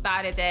Kirk, they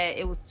decided that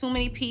it was too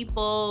many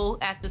people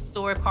at the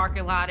store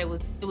parking lot. It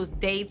was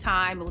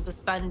daytime, it was a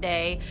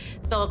Sunday.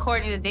 So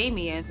according to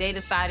Damien, they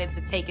decided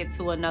to take it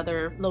to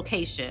another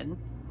location.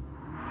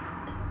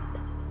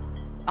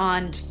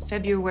 On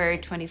February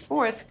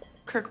 24th,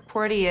 Kirk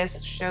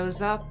Porteous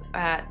shows up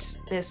at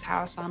this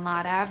house on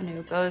Lott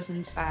Avenue, goes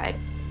inside.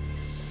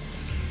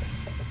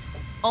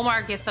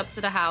 Omar gets up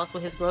to the house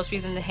with his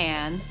groceries in the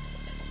hand,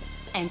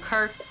 and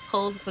Kirk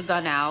pulled the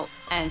gun out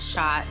and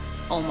shot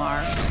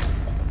Omar.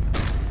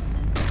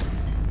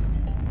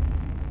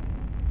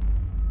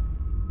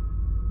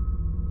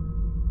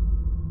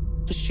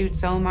 He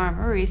shoots Omar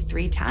Murray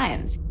 3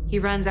 times. He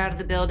runs out of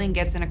the building,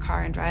 gets in a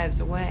car, and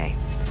drives away.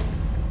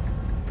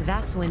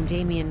 That's when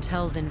Damien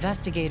tells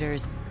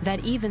investigators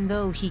that even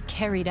though he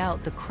carried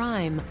out the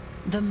crime,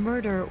 the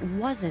murder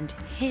wasn't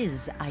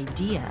his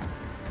idea.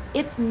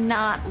 It's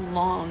not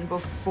long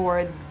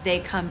before they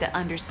come to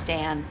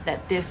understand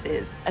that this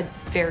is a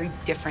very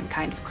different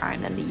kind of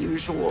crime than the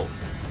usual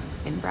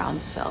in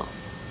Brownsville.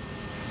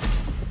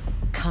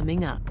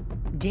 Coming up,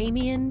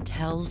 Damien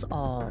tells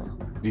all.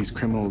 These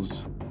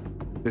criminals,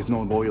 there's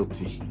no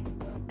loyalty.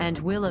 And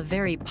will a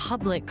very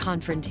public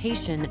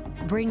confrontation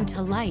bring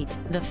to light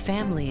the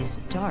family's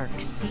dark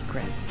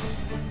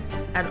secrets?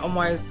 At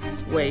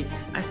Omar's wake,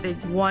 I said,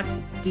 "What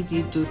did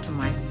you do to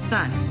my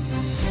son?"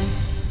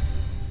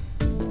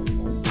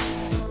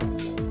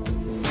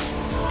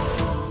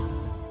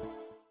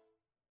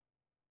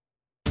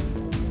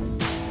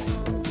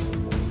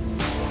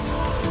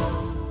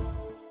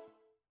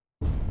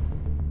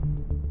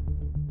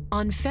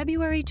 On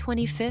February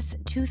 25th,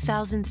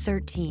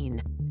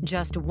 2013,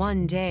 just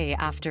one day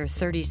after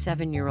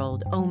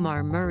 37-year-old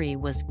Omar Murray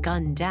was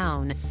gunned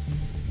down,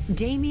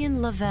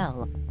 Damien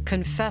Lavelle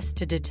confessed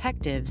to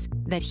detectives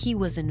that he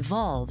was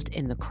involved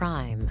in the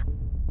crime.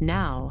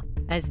 Now,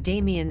 as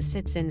Damien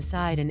sits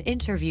inside an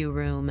interview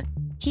room,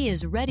 he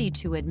is ready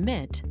to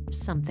admit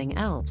something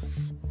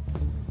else.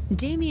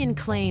 Damien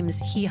claims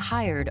he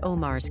hired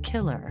Omar's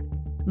killer,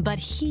 but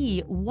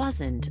he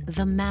wasn't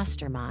the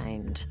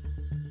mastermind.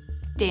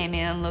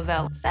 Damien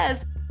Lavelle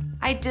says,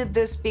 "I did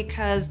this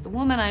because the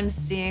woman I'm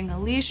seeing,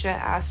 Alisha,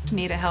 asked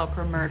me to help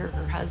her murder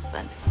her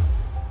husband."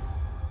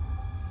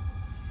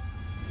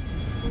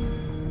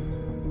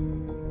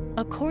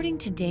 According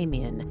to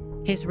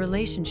Damien, his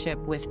relationship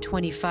with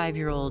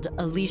 25-year-old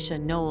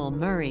Alisha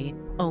Noel-Murray,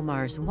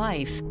 Omar's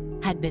wife,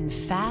 had been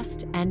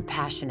fast and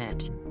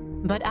passionate.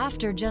 But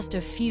after just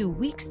a few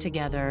weeks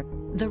together,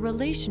 the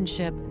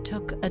relationship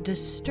took a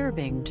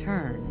disturbing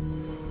turn.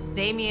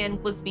 Damien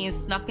was being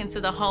snuck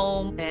into the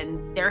home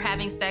and they're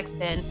having sex,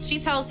 and she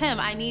tells him,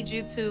 "I need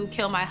you to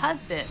kill my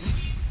husband."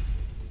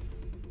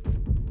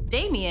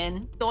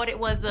 Damien thought it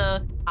was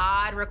an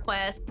odd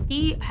request.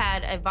 He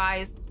had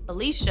advised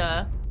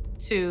Alisha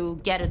to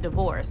get a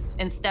divorce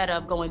instead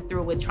of going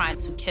through with trying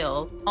to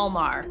kill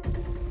Omar.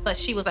 But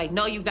she was like,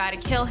 "No, you gotta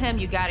kill him,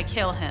 you gotta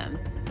kill him."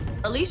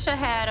 Alisha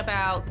had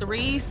about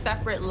 3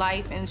 separate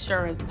life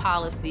insurance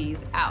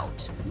policies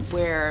out,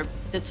 where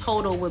the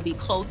total would be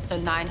close to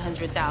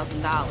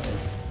 $900,000.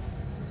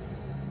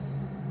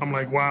 I'm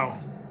like, wow,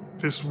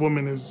 this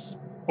woman is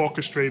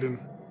orchestrating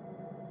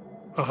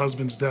her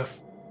husband's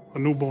death, a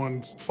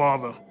newborn's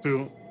father,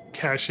 to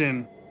cash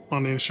in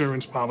on the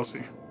insurance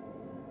policy.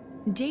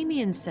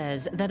 Damien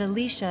says that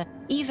Alisha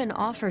even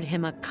offered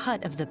him a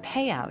cut of the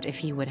payout if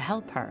he would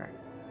help her.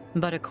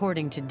 But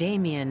according to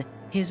Damien,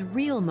 his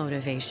real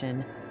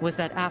motivation was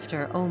that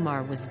after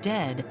Omar was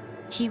dead,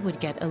 he would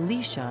get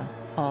Alisha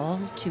all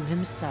to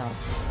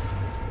himself.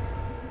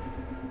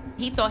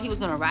 He thought he was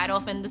gonna ride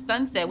off in the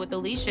sunset with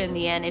Alisha in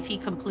the end if he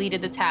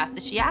completed the task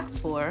that she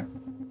asked for.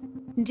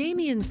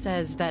 Damien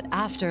says that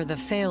after the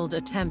failed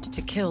attempt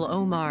to kill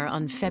Omar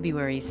on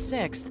February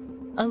 6th,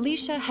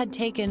 Alisha had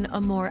taken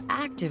a more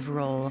active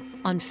role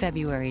on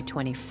February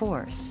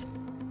 24th.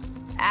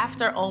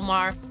 After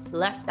Omar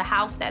left the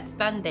house that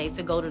Sunday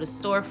to go to the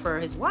store for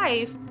his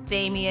wife,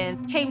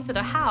 Damien came to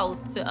the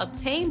house to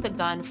obtain the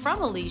gun from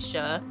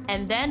Alisha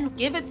and then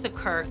give it to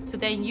Kirk to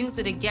then use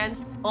it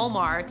against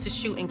Omar to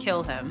shoot and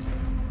kill him.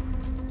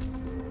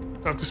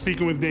 After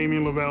speaking with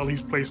Damien Lavelle,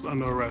 he's placed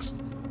under arrest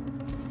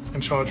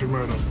and charged with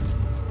murder.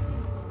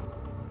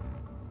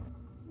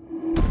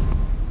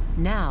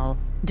 Now,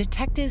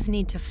 detectives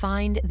need to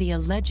find the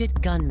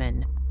alleged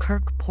gunman,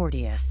 Kirk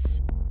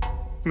Porteous.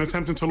 In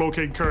attempting to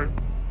locate Kurt,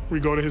 we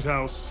go to his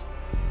house.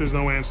 There's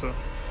no answer.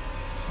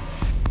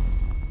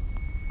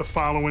 The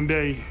following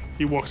day,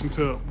 he walks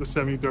into the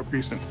 73rd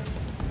precinct.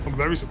 I'm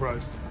very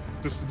surprised.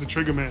 This is the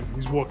trigger man.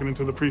 He's walking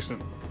into the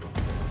precinct.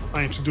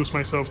 I introduce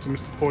myself to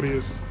Mr.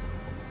 Porteous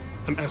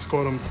and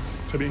escort him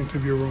to the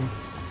interview room.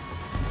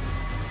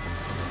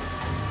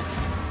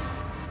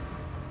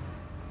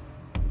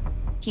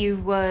 He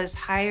was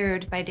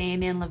hired by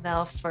Damien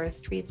Lavelle for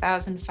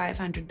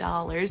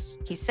 $3,500.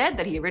 He said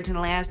that he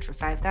originally asked for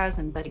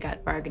 $5,000, but he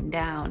got bargained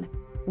down.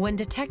 When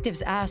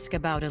detectives ask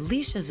about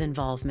Alisha's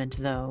involvement,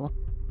 though,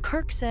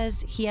 Kirk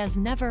says he has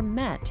never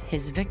met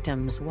his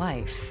victim's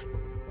wife.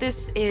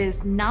 This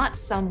is not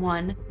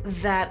someone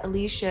that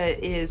Alisha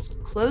is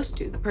close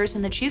to. The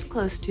person that she's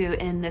close to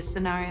in this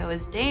scenario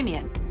is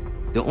Damien.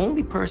 The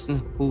only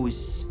person who is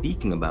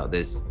speaking about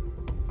this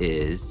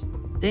is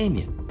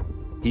Damien.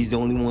 He's the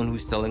only one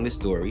who's telling the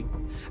story,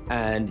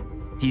 and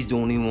he's the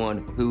only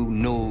one who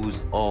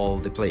knows all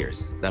the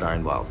players that are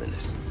involved in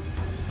this.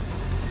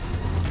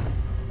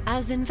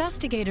 As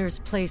investigators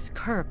place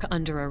Kirk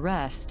under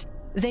arrest,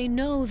 they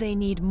know they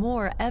need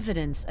more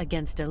evidence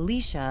against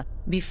Alisha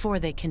before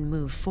they can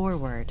move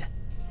forward.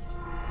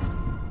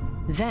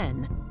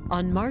 Then,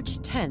 on March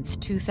 10th,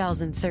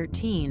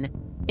 2013,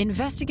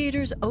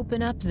 investigators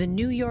open up the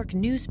New York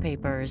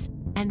newspapers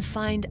and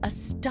find a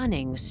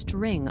stunning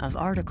string of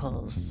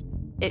articles.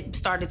 It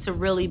started to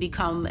really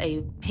become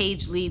a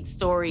page lead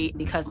story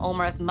because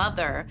Omar's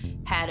mother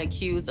had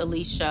accused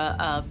Alisha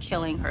of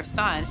killing her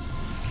son.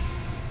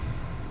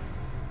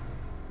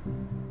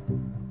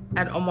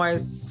 At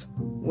Omar's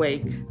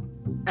wake,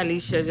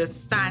 Alisha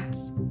just sat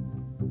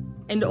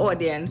in the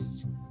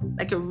audience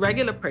like a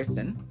regular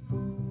person,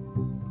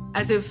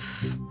 as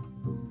if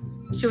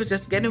she was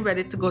just getting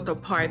ready to go to a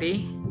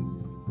party,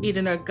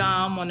 eating her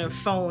gum on her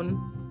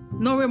phone,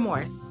 no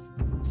remorse,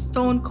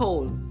 stone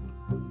cold.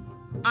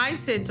 I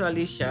said to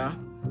Alisha,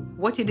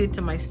 "What you did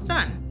to my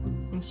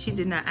son?" And she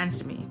did not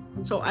answer me.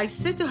 So I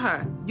said to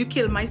her, "You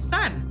killed my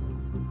son."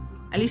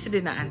 Alisha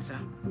did not answer.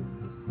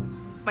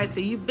 I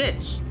said, "You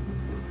bitch,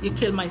 you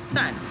killed my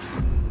son."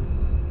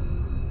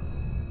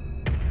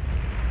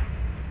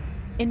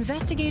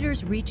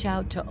 Investigators reach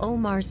out to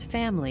Omar's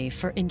family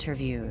for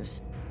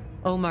interviews.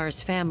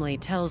 Omar's family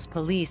tells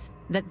police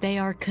that they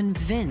are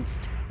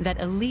convinced that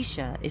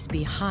Alisha is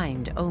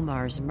behind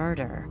Omar's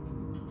murder.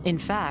 In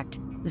fact,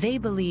 they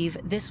believe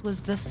this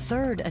was the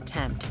third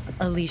attempt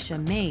Alisha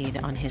made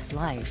on his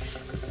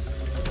life.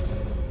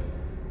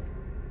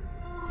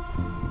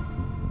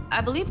 I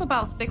believe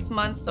about 6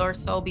 months or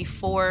so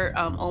before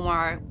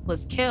Omar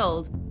was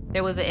killed,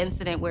 there was an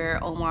incident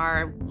where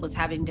Omar was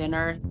having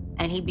dinner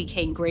and he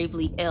became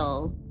gravely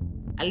ill.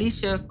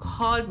 Alisha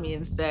called me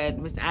and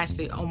said, "Miss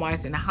Ashley,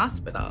 Omar's in the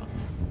hospital."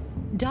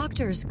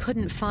 Doctors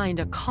couldn't find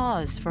a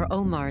cause for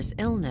Omar's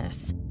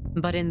illness,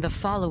 but in the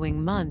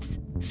following months,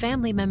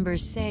 family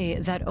members say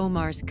that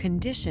Omar's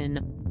condition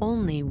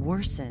only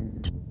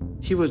worsened.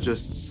 He was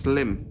just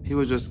slim. He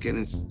was just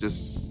getting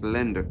just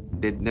slender.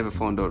 They'd never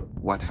found out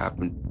what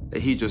happened.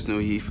 He just knew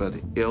he felt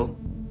ill.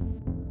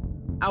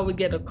 I would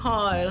get a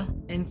call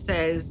and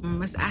says,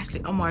 "Miss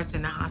Ashley, Omar's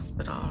in the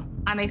hospital."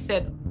 And I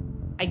said,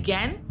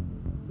 "Again?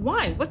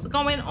 Why? What's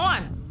going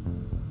on?"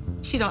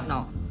 She don't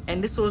know.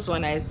 And this was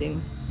when I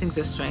think things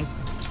are strange.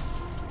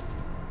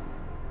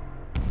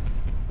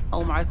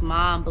 Omar's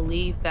mom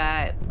believed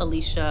that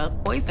Alisha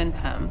poisoned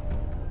him.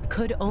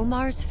 Could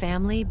Omar's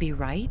family be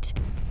right?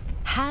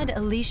 Had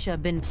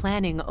Alisha been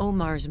planning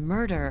Omar's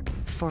murder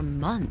for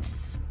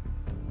months?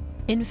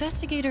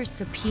 Investigators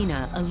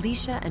subpoena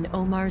Alisha and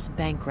Omar's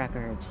bank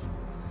records.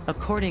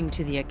 According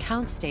to the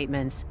account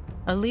statements,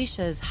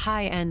 Alisha's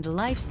high-end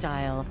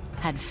lifestyle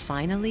had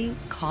finally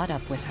caught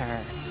up with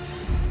her.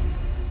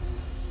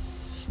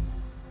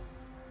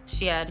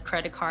 She had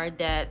credit card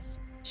debts.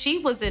 She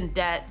was in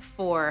debt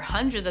for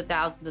hundreds of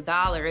thousands of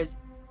dollars.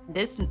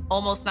 This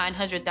almost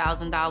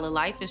 $900,000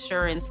 life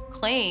insurance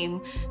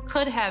claim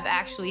could have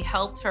actually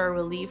helped her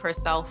relieve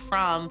herself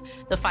from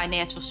the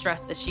financial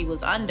stress that she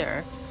was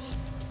under.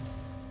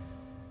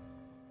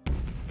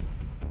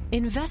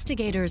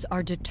 Investigators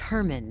are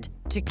determined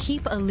to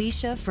keep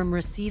Alisha from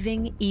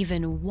receiving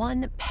even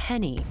 1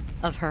 penny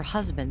of her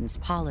husband's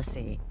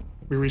policy.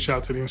 We reach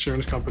out to the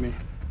insurance company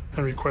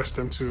and request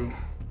them to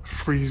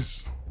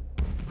freeze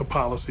the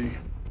policy.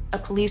 A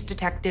police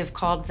detective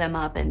called them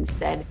up and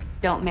said,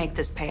 "Don't make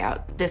this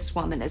payout. This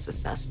woman is a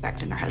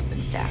suspect in her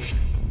husband's death."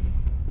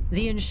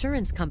 The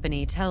insurance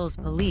company tells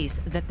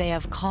police that they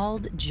have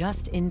called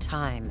just in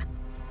time.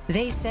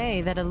 They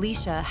say that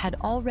Alisha had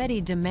already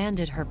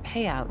demanded her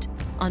payout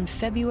on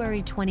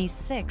February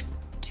 26,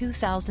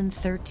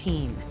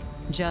 2013,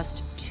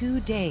 just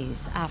 2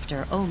 days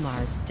after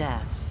Omar's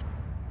death.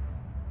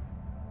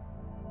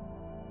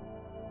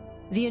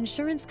 The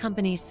insurance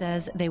company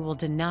says they will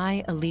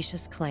deny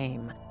Alisha's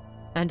claim.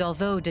 And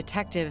although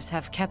detectives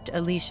have kept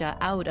Alisha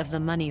out of the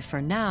money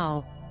for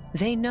now,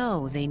 they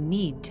know they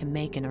need to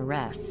make an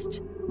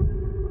arrest.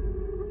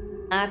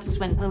 That's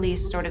when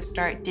police sort of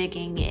start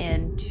digging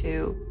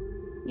into,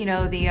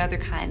 the other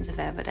kinds of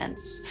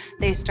evidence.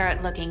 They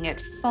start looking at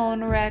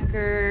phone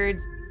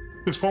records.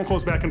 There's phone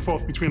calls back and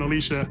forth between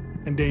Alisha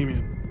and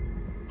Damien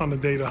on the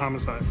day of the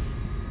homicide.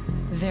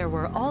 There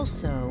were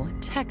also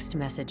text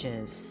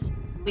messages.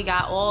 We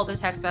got all the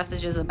text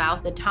messages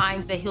about the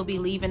times that he'll be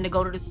leaving to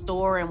go to the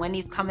store and when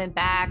he's coming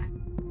back.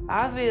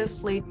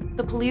 Obviously,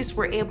 the police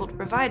were able to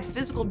provide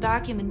physical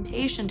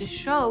documentation to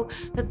show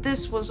that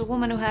this was a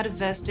woman who had a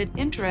vested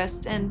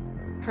interest in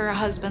her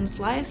husband's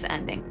life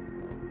ending.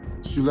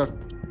 She left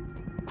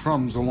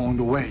crumbs along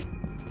the way,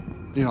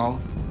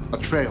 a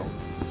trail.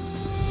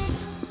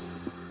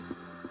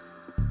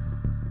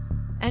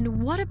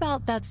 And what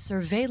about that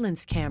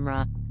surveillance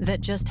camera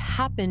that just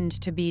happened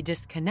to be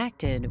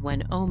disconnected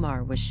when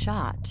Omar was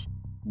shot?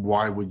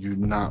 Why would you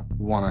not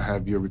want to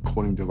have your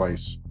recording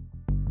device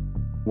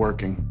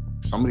working?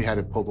 Somebody had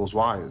to pull those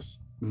wires.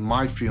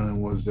 My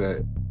feeling was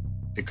that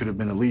it could have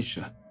been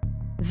Alisha.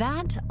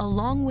 That,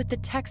 along with the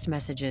text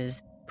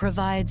messages,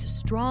 provides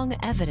strong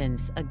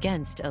evidence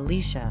against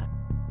Alisha.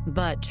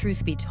 But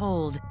truth be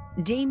told,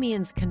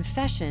 Damien's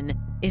confession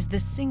is the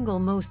single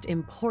most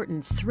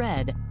important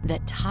thread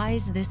that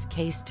ties this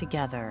case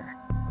together.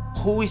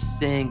 Who is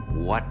saying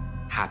what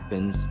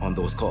happens on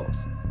those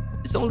calls?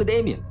 It's only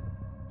Damien.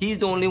 He's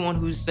the only one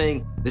who's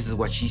saying, this is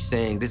what she's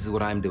saying, this is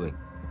what I'm doing.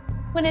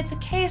 When it's a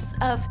case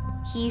of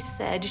he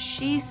said,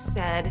 she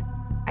said,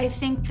 I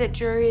think that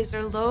juries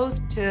are loath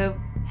to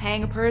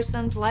hang a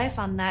person's life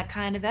on that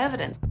kind of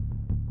evidence.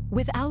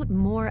 Without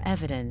more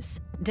evidence,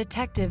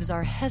 detectives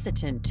are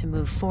hesitant to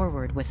move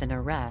forward with an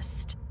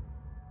arrest.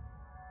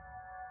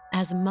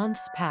 As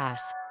months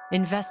pass,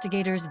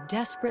 investigators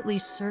desperately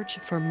search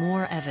for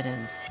more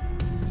evidence.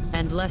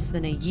 And less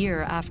than a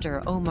year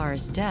after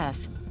Omar's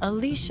death,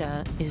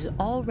 Alisha is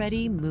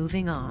already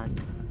moving on.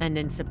 And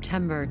in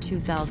September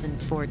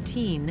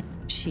 2014,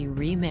 she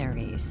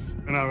remarries.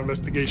 In our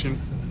investigation,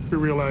 we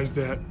realized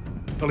that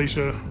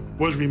Alisha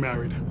was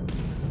remarried.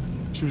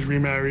 She was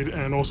remarried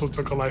and also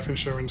took her life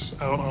insurance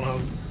out on her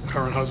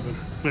current husband.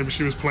 Maybe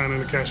she was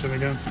planning to cash in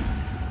again.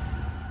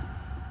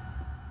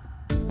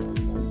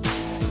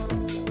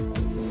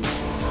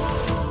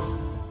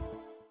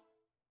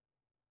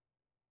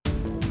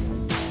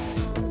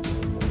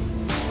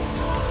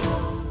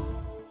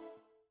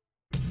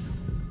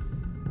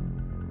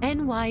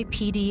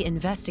 NYPD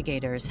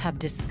investigators have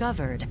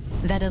discovered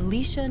that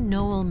Alisha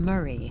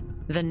Noel-Murray,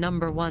 the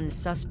 #1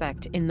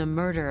 suspect in the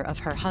murder of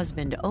her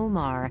husband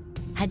Omar,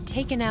 had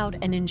taken out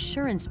an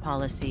insurance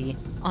policy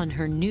on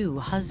her new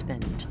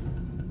husband.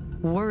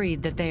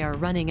 Worried that they are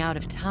running out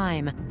of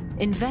time,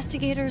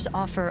 investigators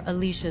offer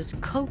Alisha's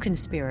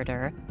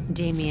co-conspirator,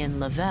 Damien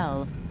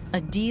Lavelle,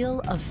 a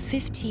deal of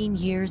 15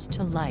 years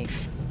to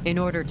life in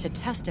order to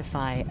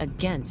testify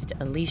against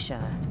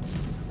Alisha.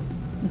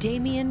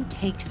 Damien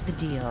takes the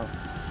deal.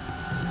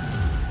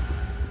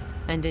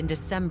 And in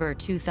December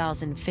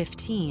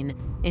 2015,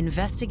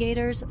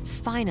 investigators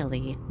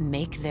finally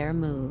make their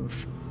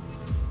move.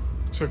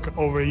 It took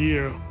over a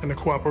year, and the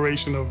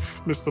cooperation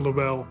of Mr.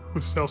 Lavelle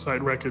with cell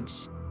site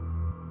records,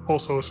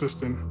 also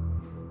assisting,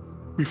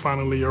 we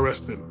finally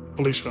arrested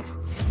Alisha.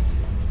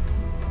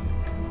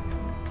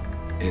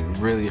 It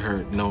really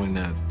hurt knowing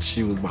that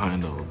she was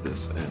behind all of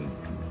this, and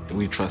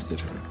we trusted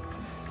her.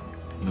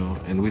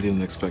 And we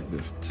didn't expect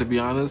this. To be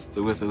honest,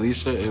 with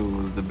Alisha, it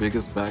was the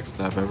biggest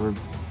backstab ever.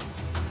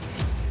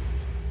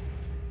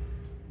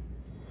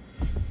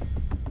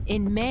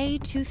 In May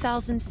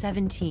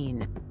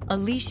 2017,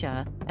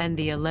 Alisha and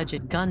the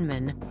alleged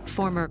gunman,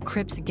 former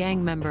Crips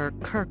gang member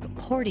Kirk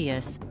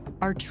Porteous,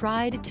 are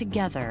tried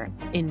together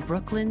in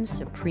Brooklyn's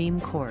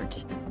Supreme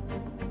Court.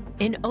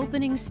 In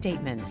opening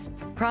statements,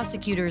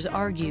 prosecutors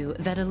argue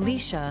that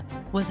Alisha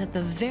was at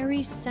the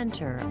very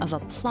center of a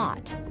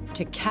plot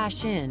to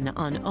cash in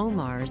on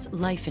Omar's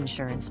life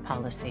insurance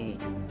policy.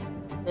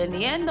 In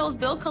the end, those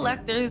bill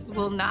collectors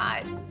will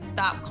not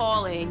stop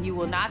calling. You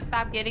will not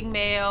stop getting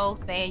mail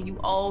saying you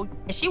owe.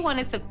 And she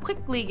wanted to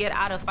quickly get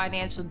out of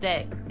financial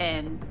debt,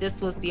 and this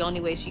was the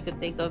only way she could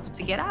think of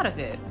to get out of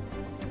it.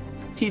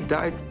 He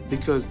died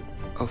because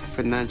of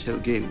financial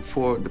gain,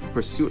 for the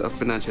pursuit of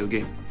financial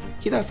gain.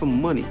 He died for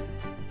money.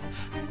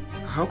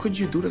 How could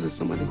you do that to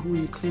somebody who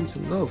you claim to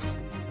love?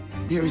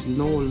 There is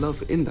no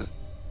love in that.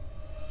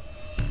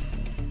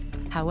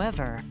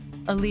 However,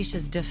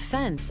 Alisha's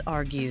defense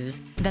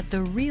argues that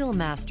the real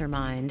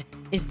mastermind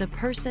is the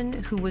person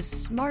who was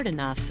smart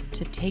enough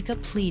to take a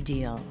plea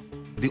deal.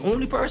 The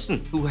only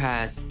person who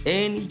has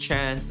any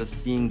chance of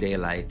seeing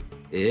daylight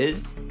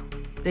is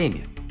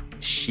Damien.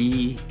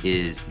 She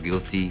is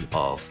guilty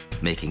of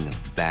making a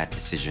bad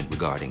decision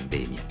regarding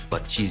Damien,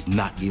 but she's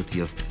not guilty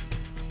of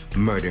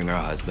murdering her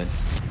husband.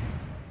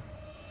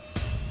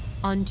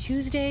 On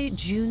Tuesday,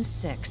 June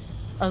 6th,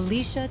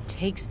 Alisha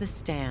takes the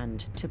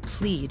stand to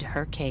plead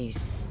her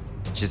case.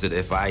 She said,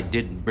 if I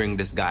didn't bring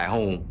this guy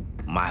home,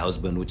 my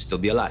husband would still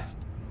be alive.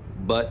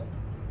 But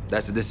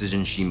that's a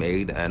decision she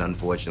made, and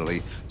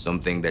unfortunately,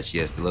 something that she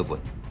has to live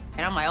with.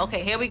 And I'm like,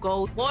 okay, here we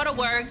go,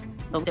 waterworks.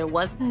 But there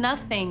was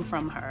nothing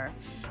from her.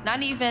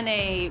 Not even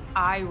a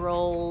eye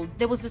roll.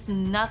 There was just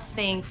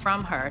nothing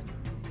from her.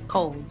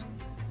 Cold,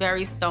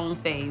 very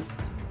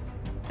stone-faced.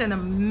 In a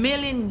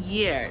million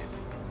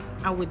years,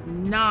 I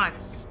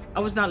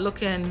was not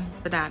looking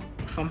for that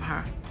from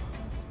her.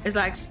 It's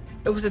like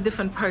it was a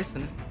different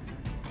person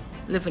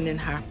living in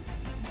her.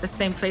 The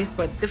same face,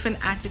 but different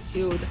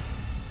attitude.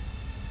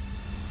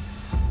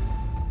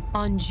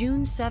 On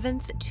June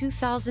 7th,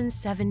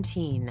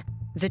 2017,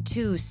 the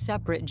two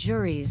separate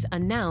juries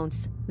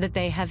announce that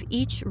they have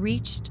each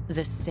reached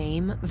the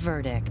same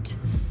verdict: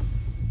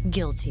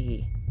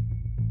 guilty.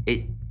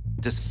 It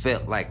just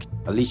felt like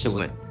Alisha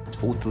went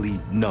totally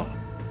numb.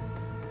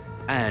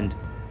 And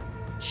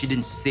she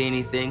didn't say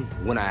anything.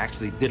 When I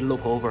actually did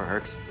look over, her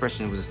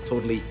expression was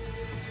totally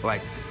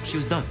like she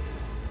was done.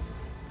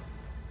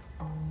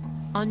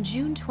 On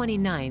June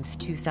 29th,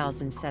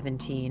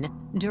 2017,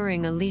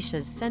 during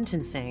Alisha's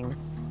sentencing,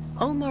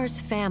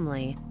 Omar's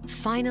family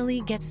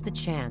finally gets the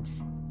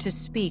chance to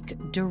speak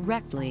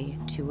directly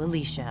to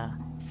Alisha.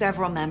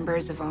 Several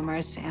members of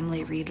Omar's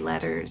family read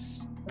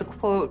letters The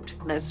quote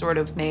that sort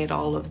of made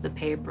all of the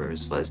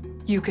papers was,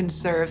 "You can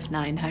serve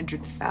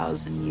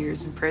 900,000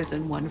 years in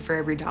prison, one for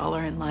every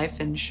dollar in life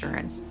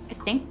insurance." I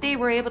think they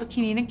were able to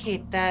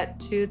communicate that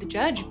to the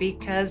judge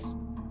because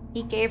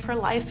he gave her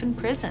life in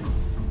prison.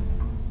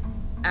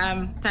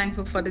 I'm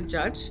thankful for the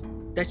judge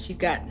that she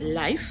got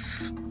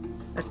life.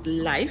 That's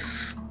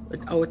life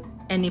without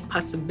any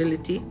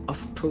possibility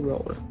of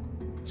parole.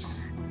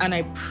 And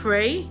I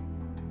pray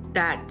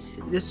that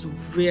this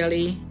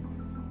really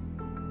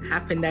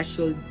happened, that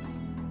she'll,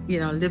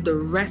 live the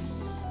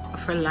rest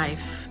of her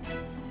life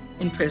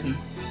in prison.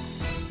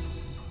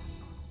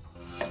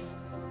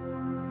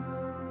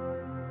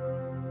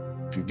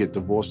 If you get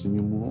divorced and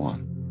you move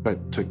on.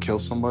 But to kill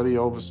somebody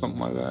over something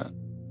like that,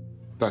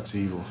 that's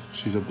evil.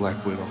 She's a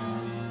black widow.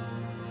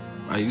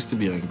 I used to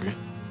be angry,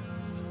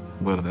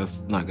 but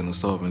that's not gonna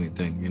solve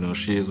anything.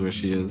 She is where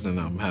she is, and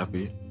I'm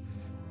happy,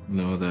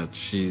 that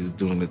she's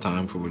doing the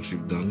time for what she's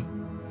done.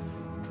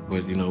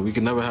 But, we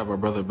can never have our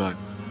brother back.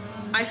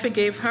 I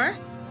forgave her.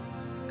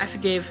 I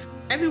forgave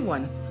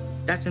everyone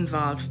that's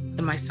involved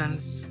in my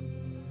son's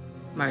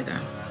murder.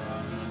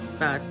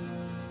 But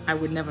I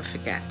would never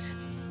forget.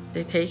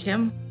 They take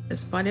him,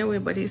 his body away,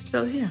 but he's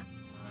still here.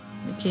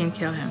 They can't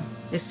kill him.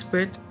 His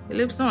spirit, he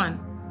lives on.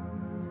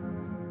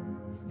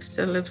 He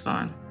still lives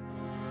on.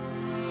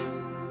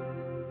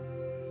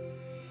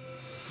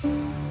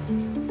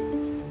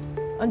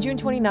 On June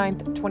 29,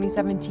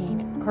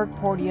 2017, Kirk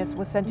Porteous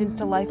was sentenced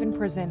to life in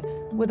prison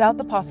without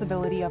the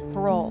possibility of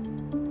parole.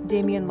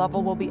 Damian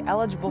Lovell will be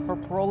eligible for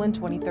parole in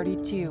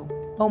 2032.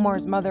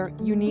 Omar's mother,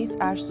 Eunice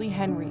Ashley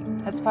Henry,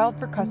 has filed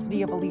for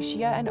custody of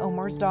Alicia and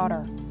Omar's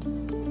daughter.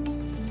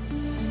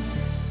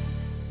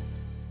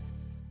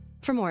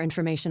 For more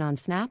information on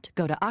Snapped,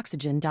 go to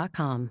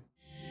oxygen.com.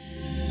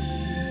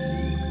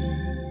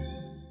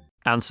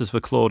 Answers for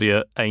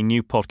Claudia, a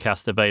new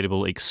podcast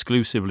available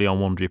exclusively on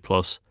Wondery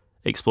Plus,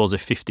 explores a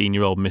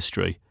 15-year-old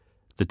mystery,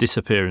 the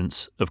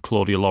disappearance of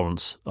Claudia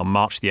Lawrence on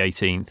March the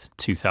 18th,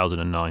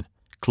 2009.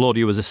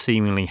 Claudia was a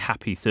seemingly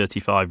happy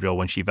 35-year-old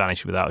when she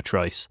vanished without a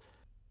trace.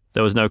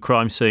 There was no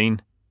crime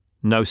scene,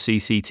 no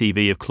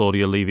CCTV of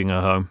Claudia leaving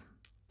her home,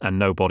 and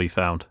no body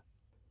found.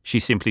 She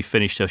simply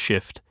finished her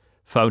shift,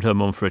 phoned her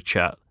mum for a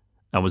chat,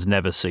 and was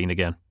never seen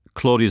again.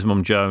 Claudia's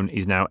mum Joan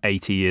is now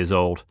 80 years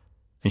old,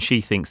 and she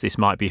thinks this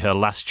might be her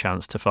last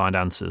chance to find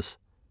answers.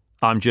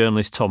 I'm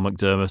journalist Tom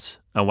McDermott,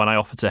 and when I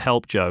offered to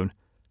help Joan,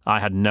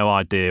 I had no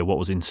idea what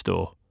was in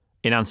store.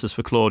 In Answers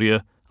for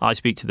Claudia, I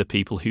speak to the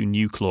people who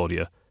knew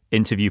Claudia,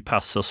 interview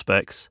past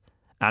suspects,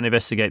 and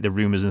investigate the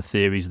rumours and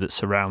theories that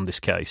surround this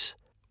case.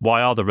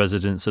 Why are the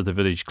residents of the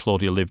village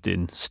Claudia lived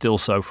in still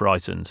so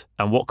frightened?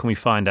 And what can we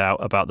find out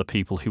about the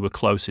people who were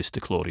closest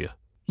to Claudia?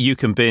 You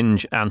can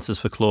binge Answers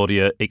for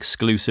Claudia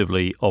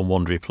exclusively on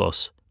Wondery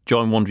Plus.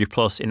 Join Wondery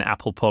Plus in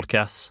Apple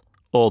Podcasts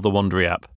or the Wondery app.